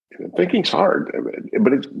 Thinking's hard,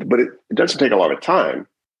 but it doesn't take a lot of time.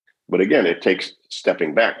 But again, it takes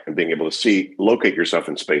stepping back and being able to locate yourself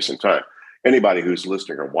in space and time. Anybody who's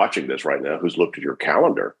listening or watching this right now, who's looked at your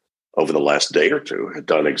calendar over the last day or two, has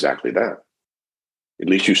done exactly that. At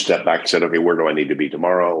least you step back and said, okay, where do I need to be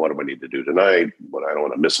tomorrow? What do I need to do tonight? What I don't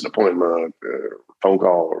want to miss an appointment, phone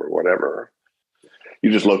call, or whatever.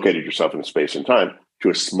 You just located yourself in space and time to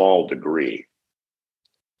a small degree.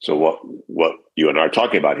 So what you and I are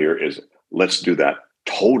talking about here is let's do that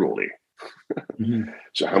totally. Mm-hmm.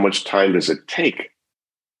 So how much time does it take?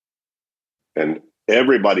 And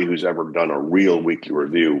everybody who's ever done a real weekly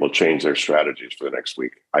review will change their strategies for the next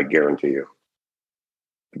week. I guarantee you.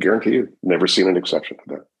 I guarantee you. Never seen an exception to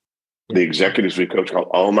that. Yeah. The executives we coach go,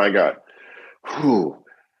 oh my God. Whew.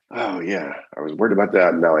 Oh yeah. I was worried about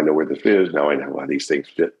that. Now I know where this is. Now I know how these things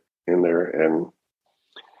fit in there. And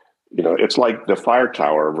it's like the fire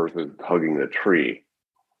tower versus hugging the tree.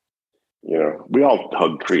 We all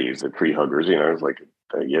hug trees, the tree huggers, it's like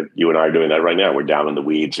you and I are doing that right now. We're down in the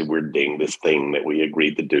weeds and we're doing this thing that we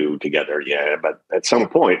agreed to do together. Yeah. But at some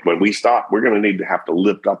point when we stop, we're going to have to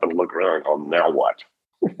lift up and look around and go, now what?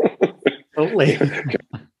 Totally.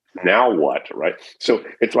 Now what? Right. So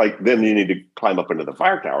it's like, then you need to climb up into the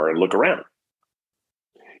fire tower and look around.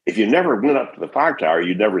 If you never went up to the fire tower,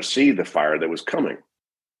 you'd never see the fire that was coming.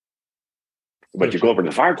 But you go over to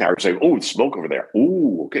the fire tower and say, oh, it's smoke over there.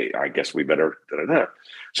 Oh, okay, I guess we better. Da-da-da.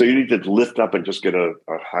 So you need to lift up and just get a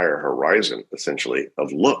higher horizon, essentially,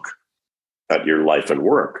 of look at your life and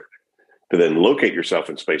work to then locate yourself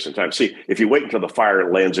in space and time. See, if you wait until the fire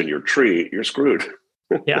lands in your tree, you're screwed.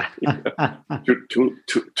 Yeah.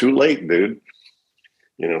 Too late, dude.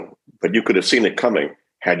 But you could have seen it coming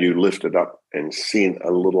had you lifted up and seen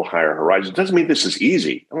a little higher horizon. It doesn't mean this is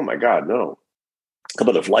easy. Oh, my God, no.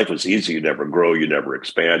 But if life was easy, you'd never grow, you'd never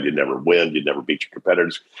expand, you'd never win, you'd never beat your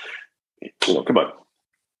competitors. Come on.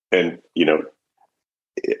 And,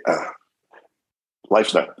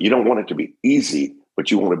 life's not, you don't want it to be easy, but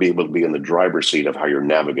you want to be able to be in the driver's seat of how you're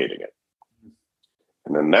navigating it.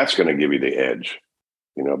 And then that's going to give you the edge,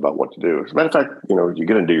 about what to do. As a matter of fact, you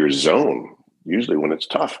get into your zone, usually when it's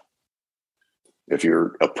tough. If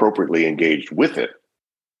you're appropriately engaged with it,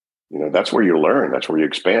 that's where you learn, that's where you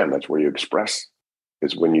expand, that's where you express.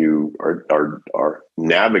 Is when you are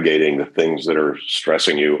navigating the things that are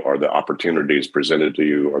stressing you or the opportunities presented to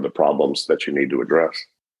you or the problems that you need to address.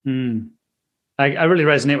 I really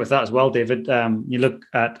resonate with that as well, David. You look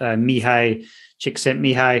at Mihai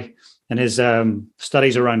Csikszentmihalyi and his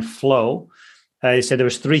studies around flow. He said there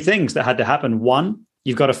was 3 things that had to happen. 1,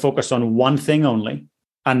 you've got to focus on one thing only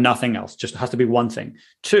and nothing else. Just has to be one thing.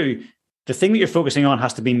 2, the thing that you're focusing on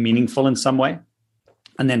has to be meaningful in some way.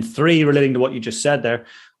 And then 3, relating to what you just said there,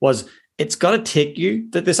 was it's got to take you,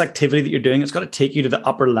 that this activity that you're doing, it's got to take you to the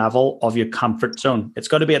upper level of your comfort zone. It's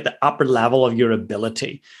got to be at the upper level of your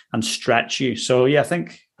ability and stretch you. So yeah,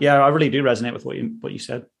 I really do resonate with what you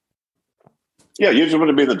said. Yeah, you just want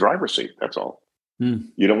to be in the driver's seat. That's all.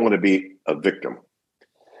 You don't want to be a victim.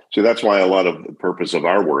 So that's why a lot of the purpose of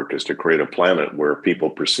our work is to create a planet where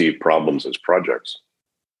people perceive problems as projects.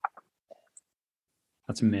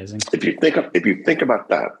 That's amazing. If you think about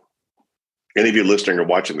that, any of you listening or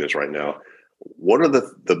watching this right now, what are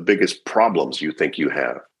the biggest problems you think you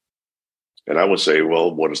have? And I would say,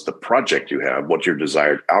 well, what is the project you have? What's your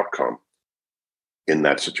desired outcome in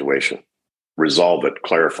that situation? Resolve it,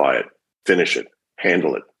 clarify it, finish it,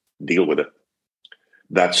 handle it, deal with it.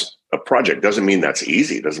 That's a project. Doesn't mean that's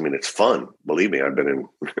easy. Doesn't mean it's fun. Believe me, I've been in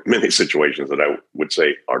many situations that I would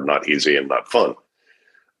say are not easy and not fun.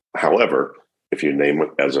 However, if you name it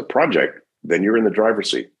as a project, then you're in the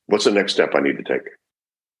driver's seat. What's the next step I need to take?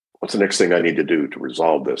 What's the next thing I need to do to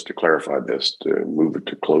resolve this, to clarify this, to move it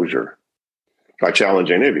to closure? I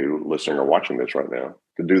challenge any of you listening or watching this right now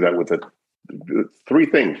to do that with the 3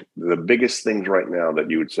 things, the biggest things right now that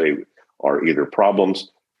you would say are either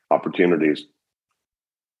problems, opportunities,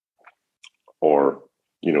 or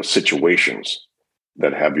situations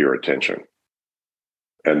that have your attention.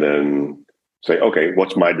 And then say, okay,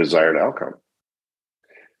 what's my desired outcome?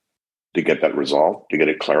 To get that resolved, to get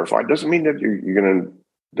it clarified. Doesn't mean that you're going to,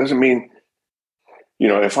 doesn't mean,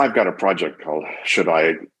 if I've got a project called, should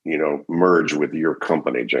I, merge with your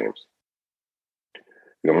company, James?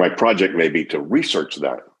 My project may be to research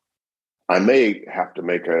that. I may have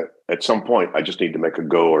to at some point, I just need to make a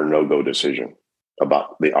go or no-go decision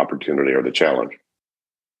about the opportunity or the challenge,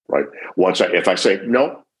 right? If I say,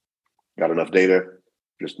 no, got enough data,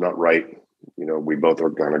 just not right, we both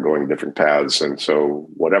are kind of going different paths. And so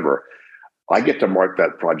whatever, I get to mark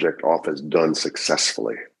that project off as done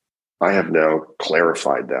successfully. I have now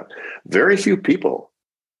clarified that. Very few people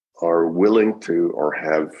are willing to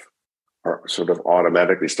or sort of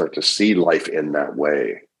automatically start to see life in that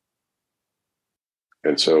way.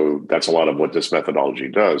 And so that's a lot of what this methodology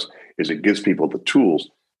does, is it gives people the tools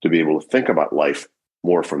to be able to think about life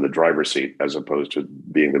more from the driver's seat as opposed to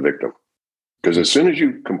being the victim. Because as soon as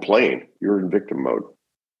you complain, you're in victim mode.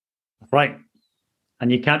 Right.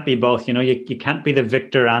 And you can't be both. You can't be the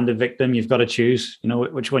victor and the victim. You've got to choose,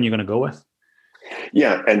 which one you're going to go with.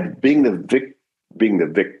 Yeah. And being the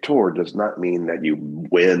victor does not mean that you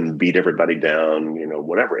win, beat everybody down,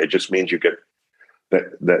 whatever. It just means you get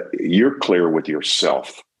that you're clear with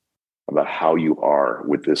yourself about how you are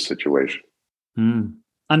with this situation.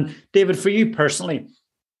 And David, for you personally,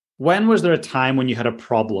 when was there a time when you had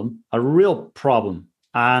a real problem,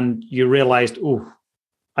 and you realized,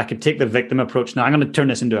 I could take the victim approach now, I'm going to turn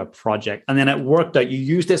this into a project, and then it worked out? You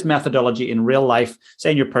used this methodology in real life,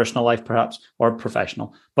 say in your personal life perhaps, or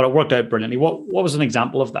professional, but it worked out brilliantly. What was an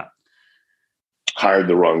example of that? Hired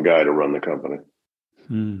the wrong guy to run the company.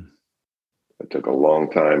 It took a long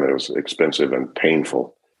time, and it was expensive and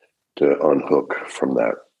painful to unhook from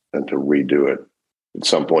that and to redo it. At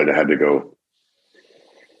some point, I had to go,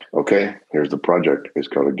 okay, here's the project. It's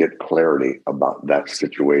going to get clarity about that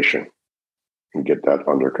situation and get that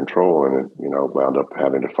under control. And, wound up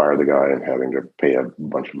having to fire the guy and having to pay a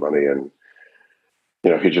bunch of money. And,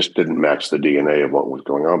 he just didn't match the DNA of what was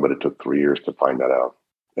going on. But it took 3 years to find that out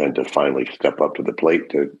and to finally step up to the plate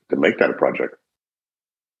to make that a project.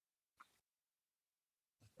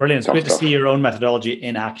 Brilliant. It's great to see your own methodology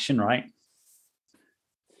in action, right?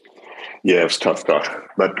 Yeah, it's tough stuff.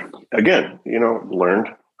 But again, I learned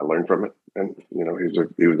from it. And,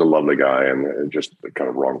 he was a lovely guy, and just the kind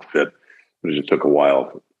of wrong fit. But it just took a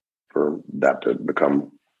while for that to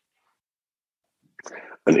become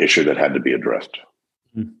an issue that had to be addressed.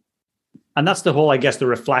 And that's the whole, I guess, the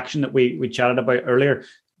reflection that we chatted about earlier,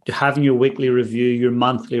 having your weekly review, your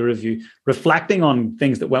monthly review, reflecting on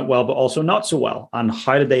things that went well, but also not so well, and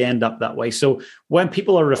how did they end up that way? So when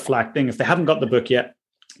people are reflecting, if they haven't got the book yet,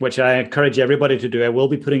 which I encourage everybody to do, I will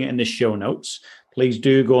be putting it in the show notes. Please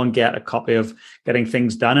do go and get a copy of Getting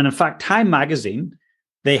Things Done. And in fact, Time Magazine,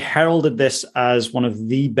 they heralded this as one of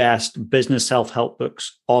the best business self-help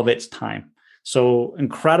books of its time. So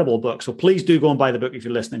incredible book. So please do go and buy the book if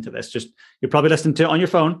you're listening to this. You're probably listening to it on your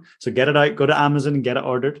phone. So get it out, go to Amazon and get it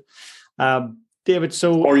ordered. David,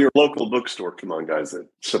 or your local bookstore. Come on, guys,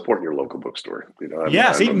 support your local bookstore.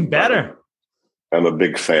 Yes, even better. I'm a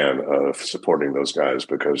big fan of supporting those guys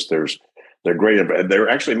because they're great. They're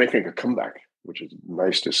actually making a comeback, which is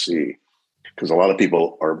nice to see, because a lot of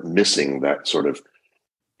people are missing that sort of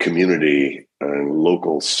community and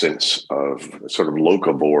local sense of sort of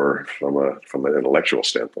locavore from an intellectual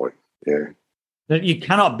standpoint. Yeah, you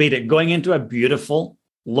cannot beat it. Going into a beautiful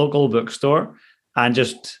local bookstore and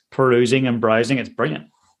just perusing and browsing, it's brilliant.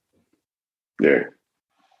 Yeah.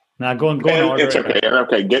 Now go and order. It's okay.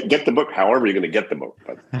 Okay, get the book. However, you're going to get the book.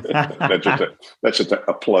 But that's just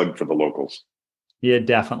a plug for the locals. Yeah,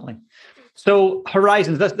 definitely. So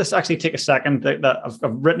Horizons. Let's actually take a second. I've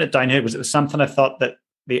written it down here because it was something I thought that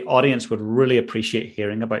the audience would really appreciate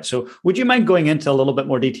hearing about. So would you mind going into a little bit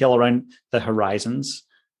more detail around the Horizons?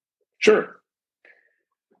 Sure.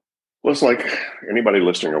 Well, it's like anybody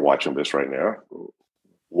listening or watching this right now.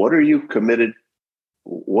 What are you committed?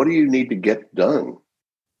 What do you need to get done?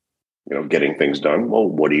 Getting things done. Well,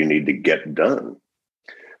 what do you need to get done?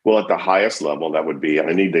 Well, at the highest level, that would be,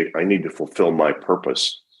 I need to fulfill my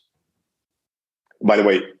purpose. By the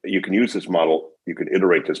way, you can use this model. You can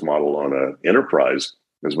iterate this model on an enterprise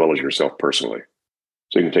as well as yourself personally.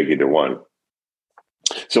 So you can take either one.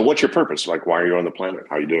 So what's your purpose? Like, why are you on the planet?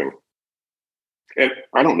 How are you doing? And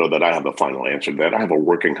I don't know that I have a final answer to that. I have a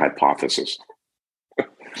working hypothesis.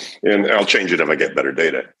 And I'll change it if I get better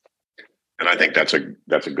data. And I think that's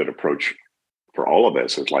a good approach for all of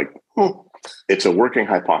us. It's like, it's a working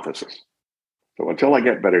hypothesis. So until I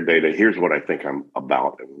get better data, here's what I think I'm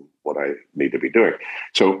about and what I need to be doing.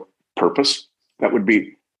 So purpose, that would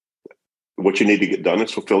be what you need to get done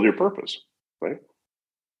is fulfill your purpose, right?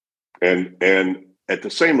 And at the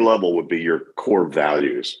same level would be your core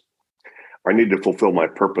values. I need to fulfill my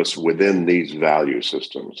purpose within these value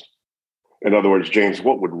systems. In other words, James,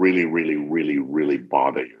 what would really, really, really, really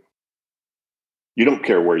bother you? You don't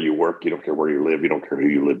care where you work. You don't care where you live. You don't care who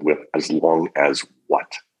you live with, as long as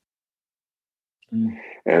what?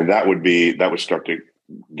 And that would start to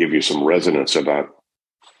give you some resonance about,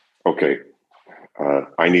 okay,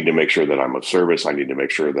 I need to make sure that I'm of service. I need to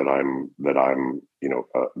make sure that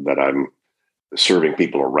I'm serving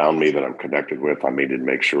people around me that I'm connected with. I need to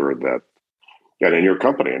make sure that, and in your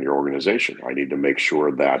company and your organization, I need to make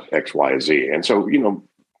sure that X, Y, Z. And so,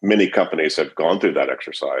 many companies have gone through that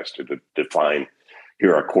exercise to define,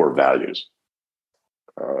 here are core values.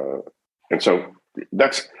 And so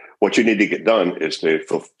that's What you need to get done is to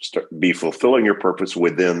be fulfilling your purpose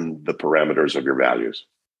within the parameters of your values,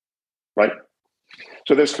 right?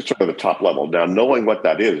 So that's sort of the top level. Now, knowing what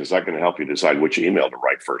that is that going to help you decide which email to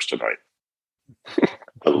write first tonight?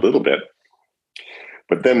 A little bit.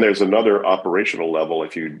 But then there's another operational level.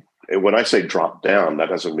 When I say drop down, that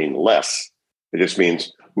doesn't mean less. It just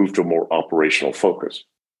means move to a more operational focus.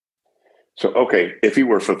 So, okay, if you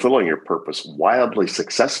were fulfilling your purpose wildly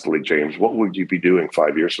successfully, James, what would you be doing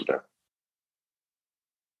 5 years from now?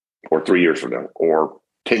 Or 3 years from now? Or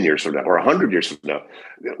 10 years from now? Or 100 years from now?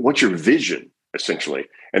 What's your vision, essentially?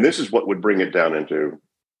 And this is what would bring it down into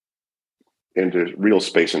real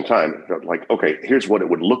space and time. Like, okay, here's what it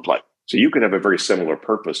would look like. So you could have a very similar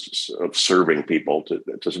purpose of serving people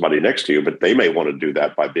to somebody next to you, but they may want to do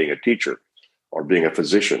that by being a teacher or being a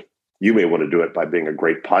physician. You may want to do it by being a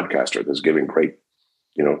great podcaster that's giving great,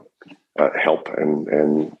 help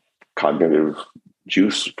and cognitive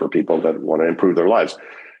juice for people that want to improve their lives.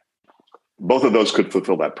 Both of those could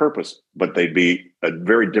fulfill that purpose, but they'd be a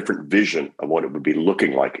very different vision of what it would be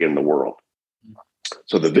looking like in the world.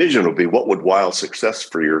 So the vision would be, what would wild success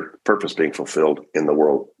for your purpose being fulfilled in the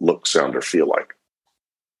world look, sound, or feel like?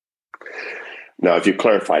 Now, if you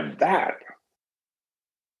clarified that,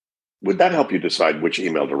 would that help you decide which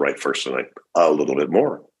email to write first tonight? A little bit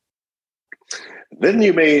more. Then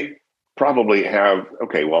you may probably have,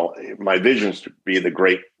 okay, well, my vision is to be the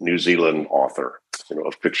great New Zealand author,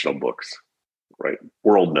 of fictional books, right?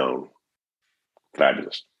 World known.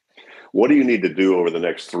 Fabulous. What do you need to do over the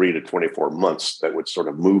next 3 to 24 months that would sort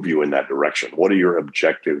of move you in that direction? What are your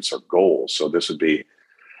objectives or goals? So this would be,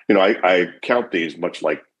 I count these much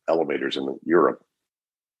like elevators in Europe.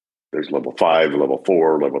 There's level 5, level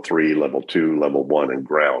 4, level 3, level 2, level 1, and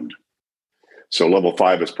ground. So level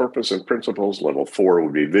 5 is purpose and principles. Level 4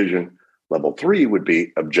 would be vision. Level 3 would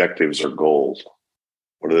be objectives or goals.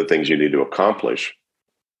 What are the things you need to accomplish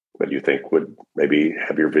that you think would maybe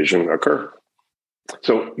have your vision occur?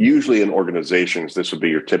 So usually in organizations, this would be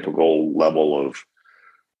your typical level of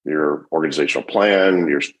your organizational plan,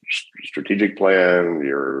 your strategic plan,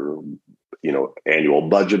 your annual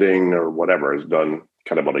budgeting or whatever is done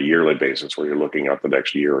kind of on a yearly basis where you're looking at the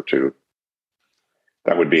next year or two.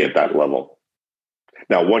 That would be at that level.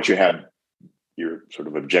 Now, once you have your sort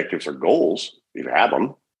of objectives or goals, you have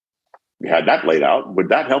them, you had that laid out, would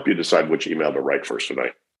that help you decide which email to write first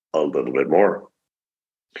tonight? A little bit more.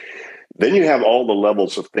 Then you have all the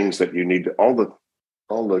levels of things that you need, all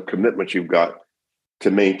the commitments you've got to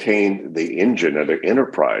maintain the engine of the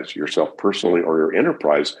enterprise, yourself personally or your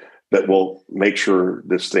enterprise, that will make sure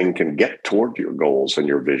this thing can get toward your goals and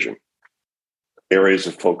your vision. Areas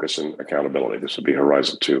of focus and accountability. This would be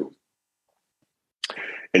Horizon 2.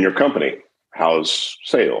 In your company, how's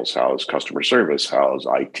sales? How's customer service? How's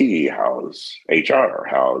IT? How's HR?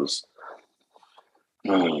 How's,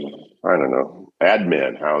 admin?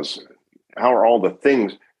 How are all the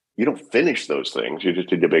things? You don't finish those things. You just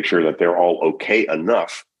need to make sure that they're all okay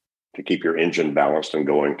enough to keep your engine balanced and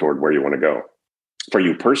going toward where you want to go. For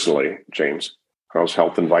you personally, James, how's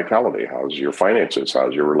health and vitality? How's your finances?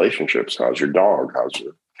 How's your relationships? How's your dog?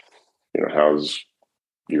 How's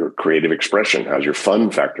your creative expression? How's your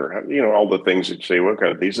fun factor? All the things that you say,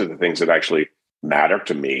 okay, these are the things that actually matter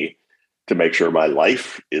to me to make sure my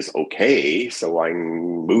life is okay. So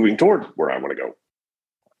I'm moving toward where I want to go.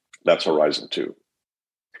 That's Horizon 2.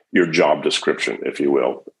 Your job description, if you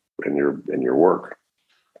will, in your work.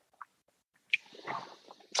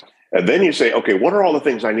 And then you say, okay, what are all the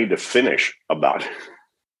things I need to finish about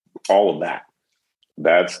all of that?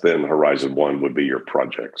 That's then Horizon 1 would be your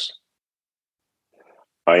projects.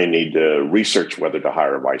 I need to research whether to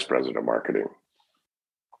hire a vice president of marketing.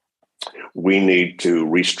 We need to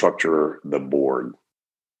restructure the board.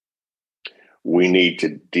 We need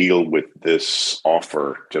to deal with this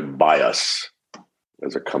offer to buy us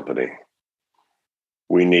as a company.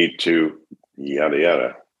 We need to yada,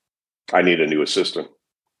 yada. I need a new assistant.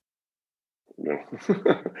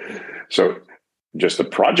 So just the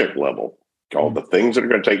project level, all the things that are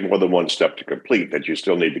going to take more than one step to complete that you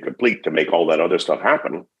still need to complete to make all that other stuff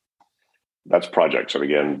happen. That's projects. And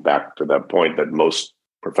again, back to that point that most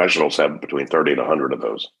professionals have between 30 and 100 of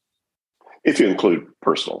those. If you include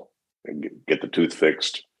personal, get the tooth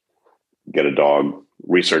fixed, get a dog,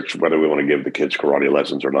 research whether we want to give the kids karate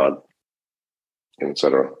lessons or not,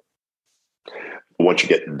 etc. Once you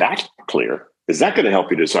get that clear, is that going to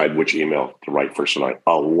help you decide which email to write first tonight?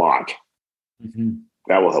 A lot. Mm-hmm.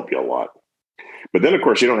 That will help you a lot. But then, of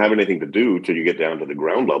course, you don't have anything to do till you get down to the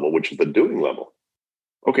ground level, which is the doing level.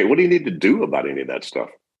 Okay, what do you need to do about any of that stuff?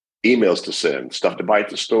 Emails to send, stuff to buy at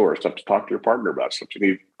the store, stuff to talk to your partner about, stuff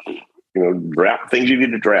you need draft things you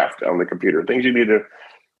need to draft on the computer, things you need to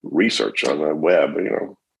research on the web,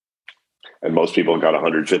 and most people got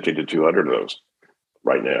 150 to 200 of those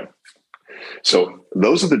right now. So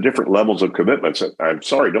those are the different levels of commitments. I'm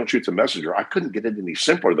sorry, don't shoot the messenger. I couldn't get it any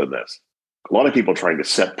simpler than this. A lot of people trying to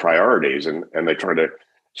set priorities and they try to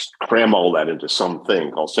cram all that into something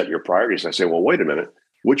called set your priorities. I say, well, wait a minute.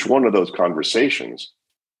 Which one of those conversations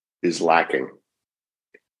is lacking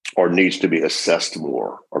or needs to be assessed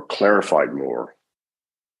more or clarified more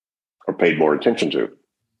or paid more attention to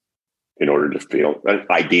in order to feel?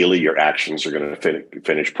 Ideally, your actions are going to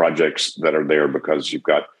finish projects that are there because you've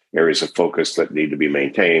got areas of focus that need to be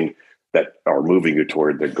maintained, that are moving you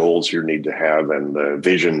toward the goals you need to have and the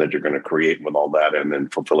vision that you're going to create with all that, and then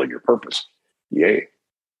fulfilling your purpose. Yay.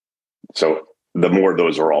 So the more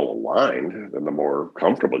those are all aligned, then the more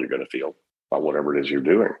comfortable you're going to feel about whatever it is you're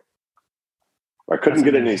doing. I couldn't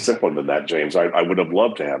get any simpler than that, James. I would have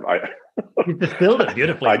loved to have. You distilled it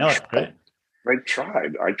beautifully. I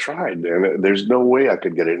tried, and there's no way I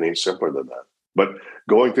could get it any simpler than that. But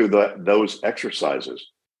going through those exercises,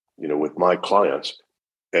 with my clients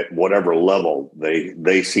at whatever level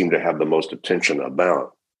they seem to have the most attention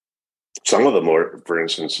about. Some of them were, for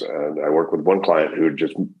instance, I worked with one client who had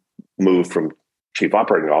just moved from chief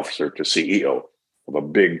operating officer to CEO of a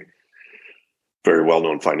big, very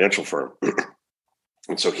well-known financial firm.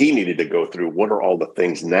 And so he needed to go through what are all the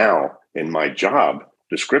things now in my job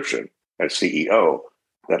description as CEO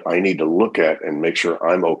that I need to look at and make sure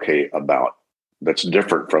I'm okay about. That's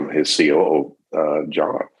different from his COO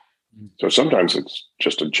job. So sometimes it's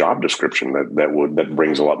just a job description that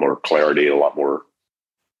brings a lot more clarity, a lot more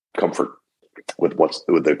comfort with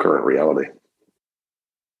the current reality.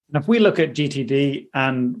 And if we look at GTD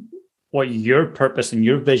and what your purpose and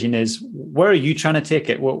your vision is, where are you trying to take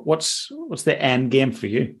it? What's the end game for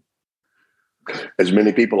you? As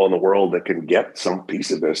many people in the world that can get some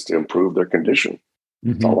piece of this to improve their condition.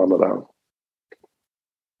 Mm-hmm. That's all I'm about.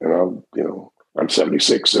 And I'm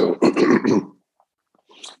 76, so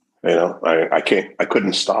I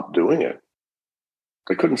couldn't stop doing it.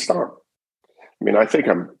 I couldn't stop. I mean, I think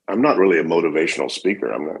I'm not really a motivational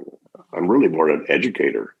speaker. I'm really more an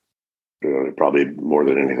educator, probably more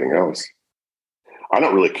than anything else. I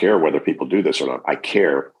don't really care whether people do this or not. I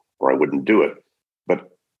care, or I wouldn't do it. But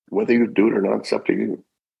whether you do it or not, it's up to you.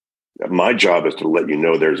 My job is to let you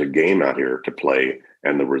know there's a game out here to play,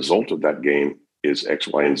 and the result of that game is X,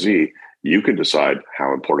 Y, and Z. You can decide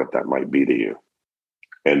how important that might be to you.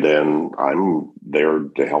 And then I'm there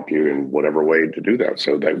to help you in whatever way to do that.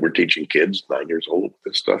 So that we're teaching kids 9 years old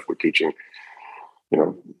this stuff. We're teaching,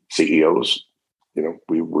 CEOs.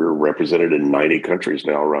 We're represented in 90 countries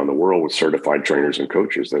now around the world with certified trainers and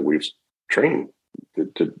coaches that we've trained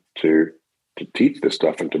to teach this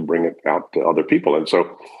stuff and to bring it out to other people. And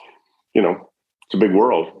so, it's a big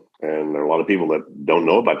world, and there are a lot of people that don't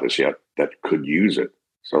know about this yet that could use it.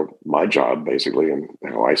 So my job, basically, and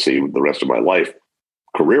how I see the rest of my life,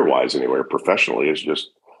 career-wise anyway, professionally, is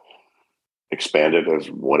just expand it as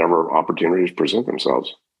whatever opportunities present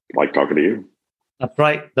themselves. Like talking to you. That's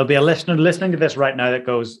right. There'll be a listener listening to this right now that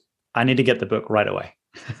goes, I need to get the book right away.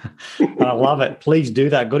 And I love it. Please do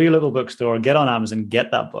that. Go to your local bookstore, get on Amazon,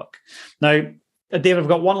 get that book. Now, David, I've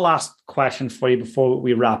got one last question for you before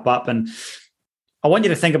we wrap up. And I want you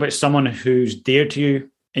to think about someone who's dear to you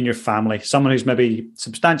in your family, someone who's maybe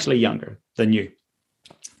substantially younger than you.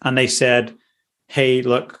 And they said, hey,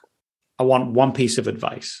 look, I want one piece of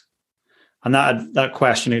advice. And that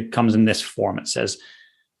question comes in this form. It says,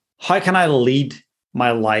 how can I lead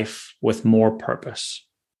my life with more purpose?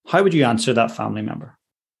 How would you answer that family member?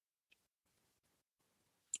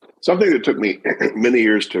 Something that took me many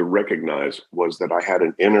years to recognize was that I had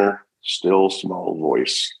an inner, still, small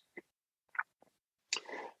voice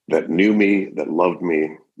that knew me, that loved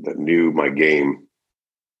me, that knew my game.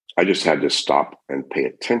 I just had to stop and pay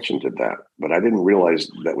attention to that. But I didn't realize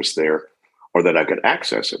that was there or that I could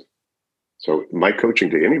access it. So my coaching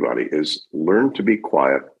to anybody is learn to be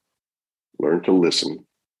quiet, learn to listen,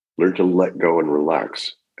 learn to let go and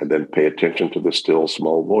relax, and then pay attention to the still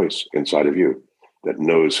small voice inside of you that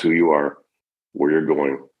knows who you are, where you're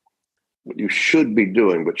going, what you should be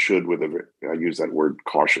doing, but should with I use that word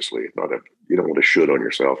cautiously, you don't want to should on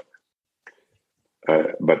yourself,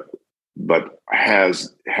 but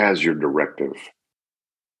has your directive.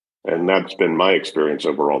 And that's been my experience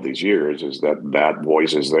over all these years, is that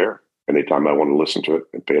voice is there anytime I want to listen to it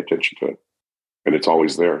and pay attention to it. And it's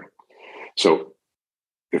always there. So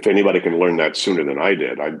if anybody can learn that sooner than I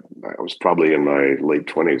did, I was probably in my late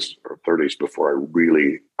 20s or 30s before I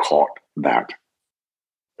really caught that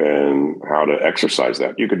and how to exercise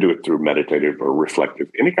that. You could do it through meditative or reflective,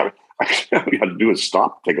 any kind of. Actually, all you have to do is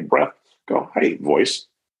stop, take a breath, go, hey, voice,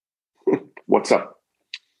 what's up?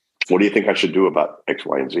 What do you think I should do about X,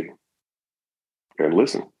 Y, and Z? And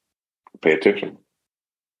listen, pay attention.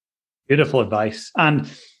 Beautiful advice. And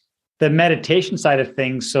the meditation side of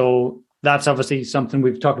things, so that's obviously something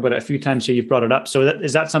we've talked about it a few times, so you've brought it up. So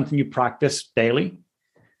is that something you practice daily?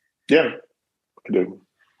 Yeah, I do.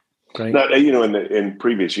 Great. Now, in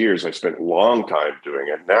previous years, I spent a long time doing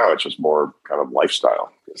it. Now it's just more kind of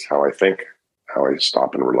lifestyle. It's how I think, how I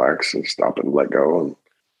stop and relax and stop and let go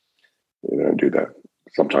and do that.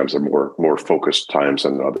 Sometimes they're more focused times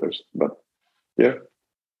than others, but yeah.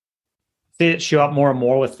 See it show up more and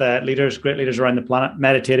more with leaders, great leaders around the planet,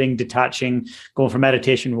 meditating, detaching, going for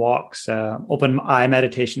meditation walks, open eye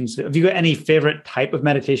meditations. Have you got any favorite type of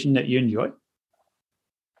meditation that you enjoy?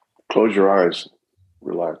 Close your eyes,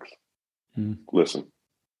 relax, listen.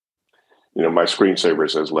 My screensaver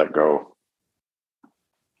says, let go.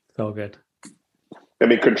 So good. I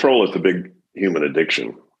mean, control is the big human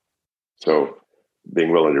addiction. So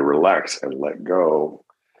being willing to relax and let go,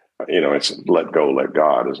 it's let go, let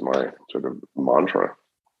God is my sort of mantra.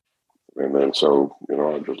 And then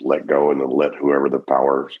I just let go and then let whoever the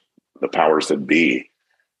powers that be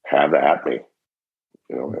have at me,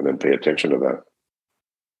 and then pay attention to that.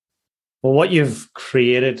 Well, what you've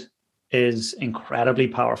created is incredibly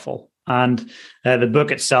powerful. And the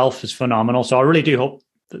book itself is phenomenal. So I really do hope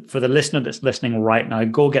that for the listener that's listening right now,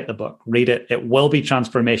 go get the book, read it. It will be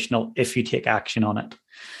transformational if you take action on it.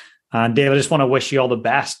 And Dave, I just want to wish you all the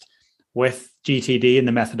best with GTD and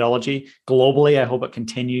the methodology. Globally, I hope it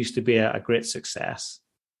continues to be a great success.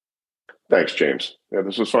 Thanks, James. Yeah,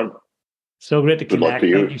 this was fun. So great to connect. Good luck to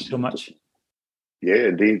you. Thank you so much. Yeah,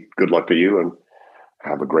 indeed. Good luck to you, and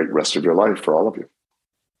have a great rest of your life for all of you.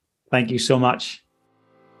 Thank you so much.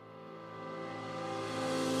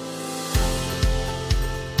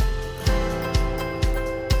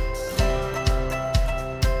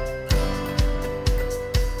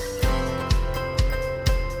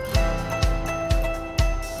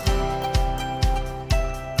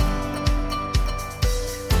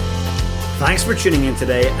 Thanks for tuning in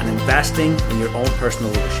today and investing in your own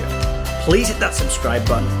personal leadership. Please hit that subscribe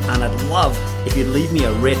button, and I'd love if you'd leave me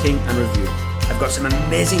a rating and review. I've got some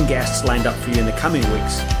amazing guests lined up for you in the coming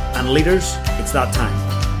weeks. And leaders, it's that time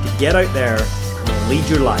to get out there and lead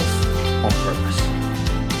your life on purpose.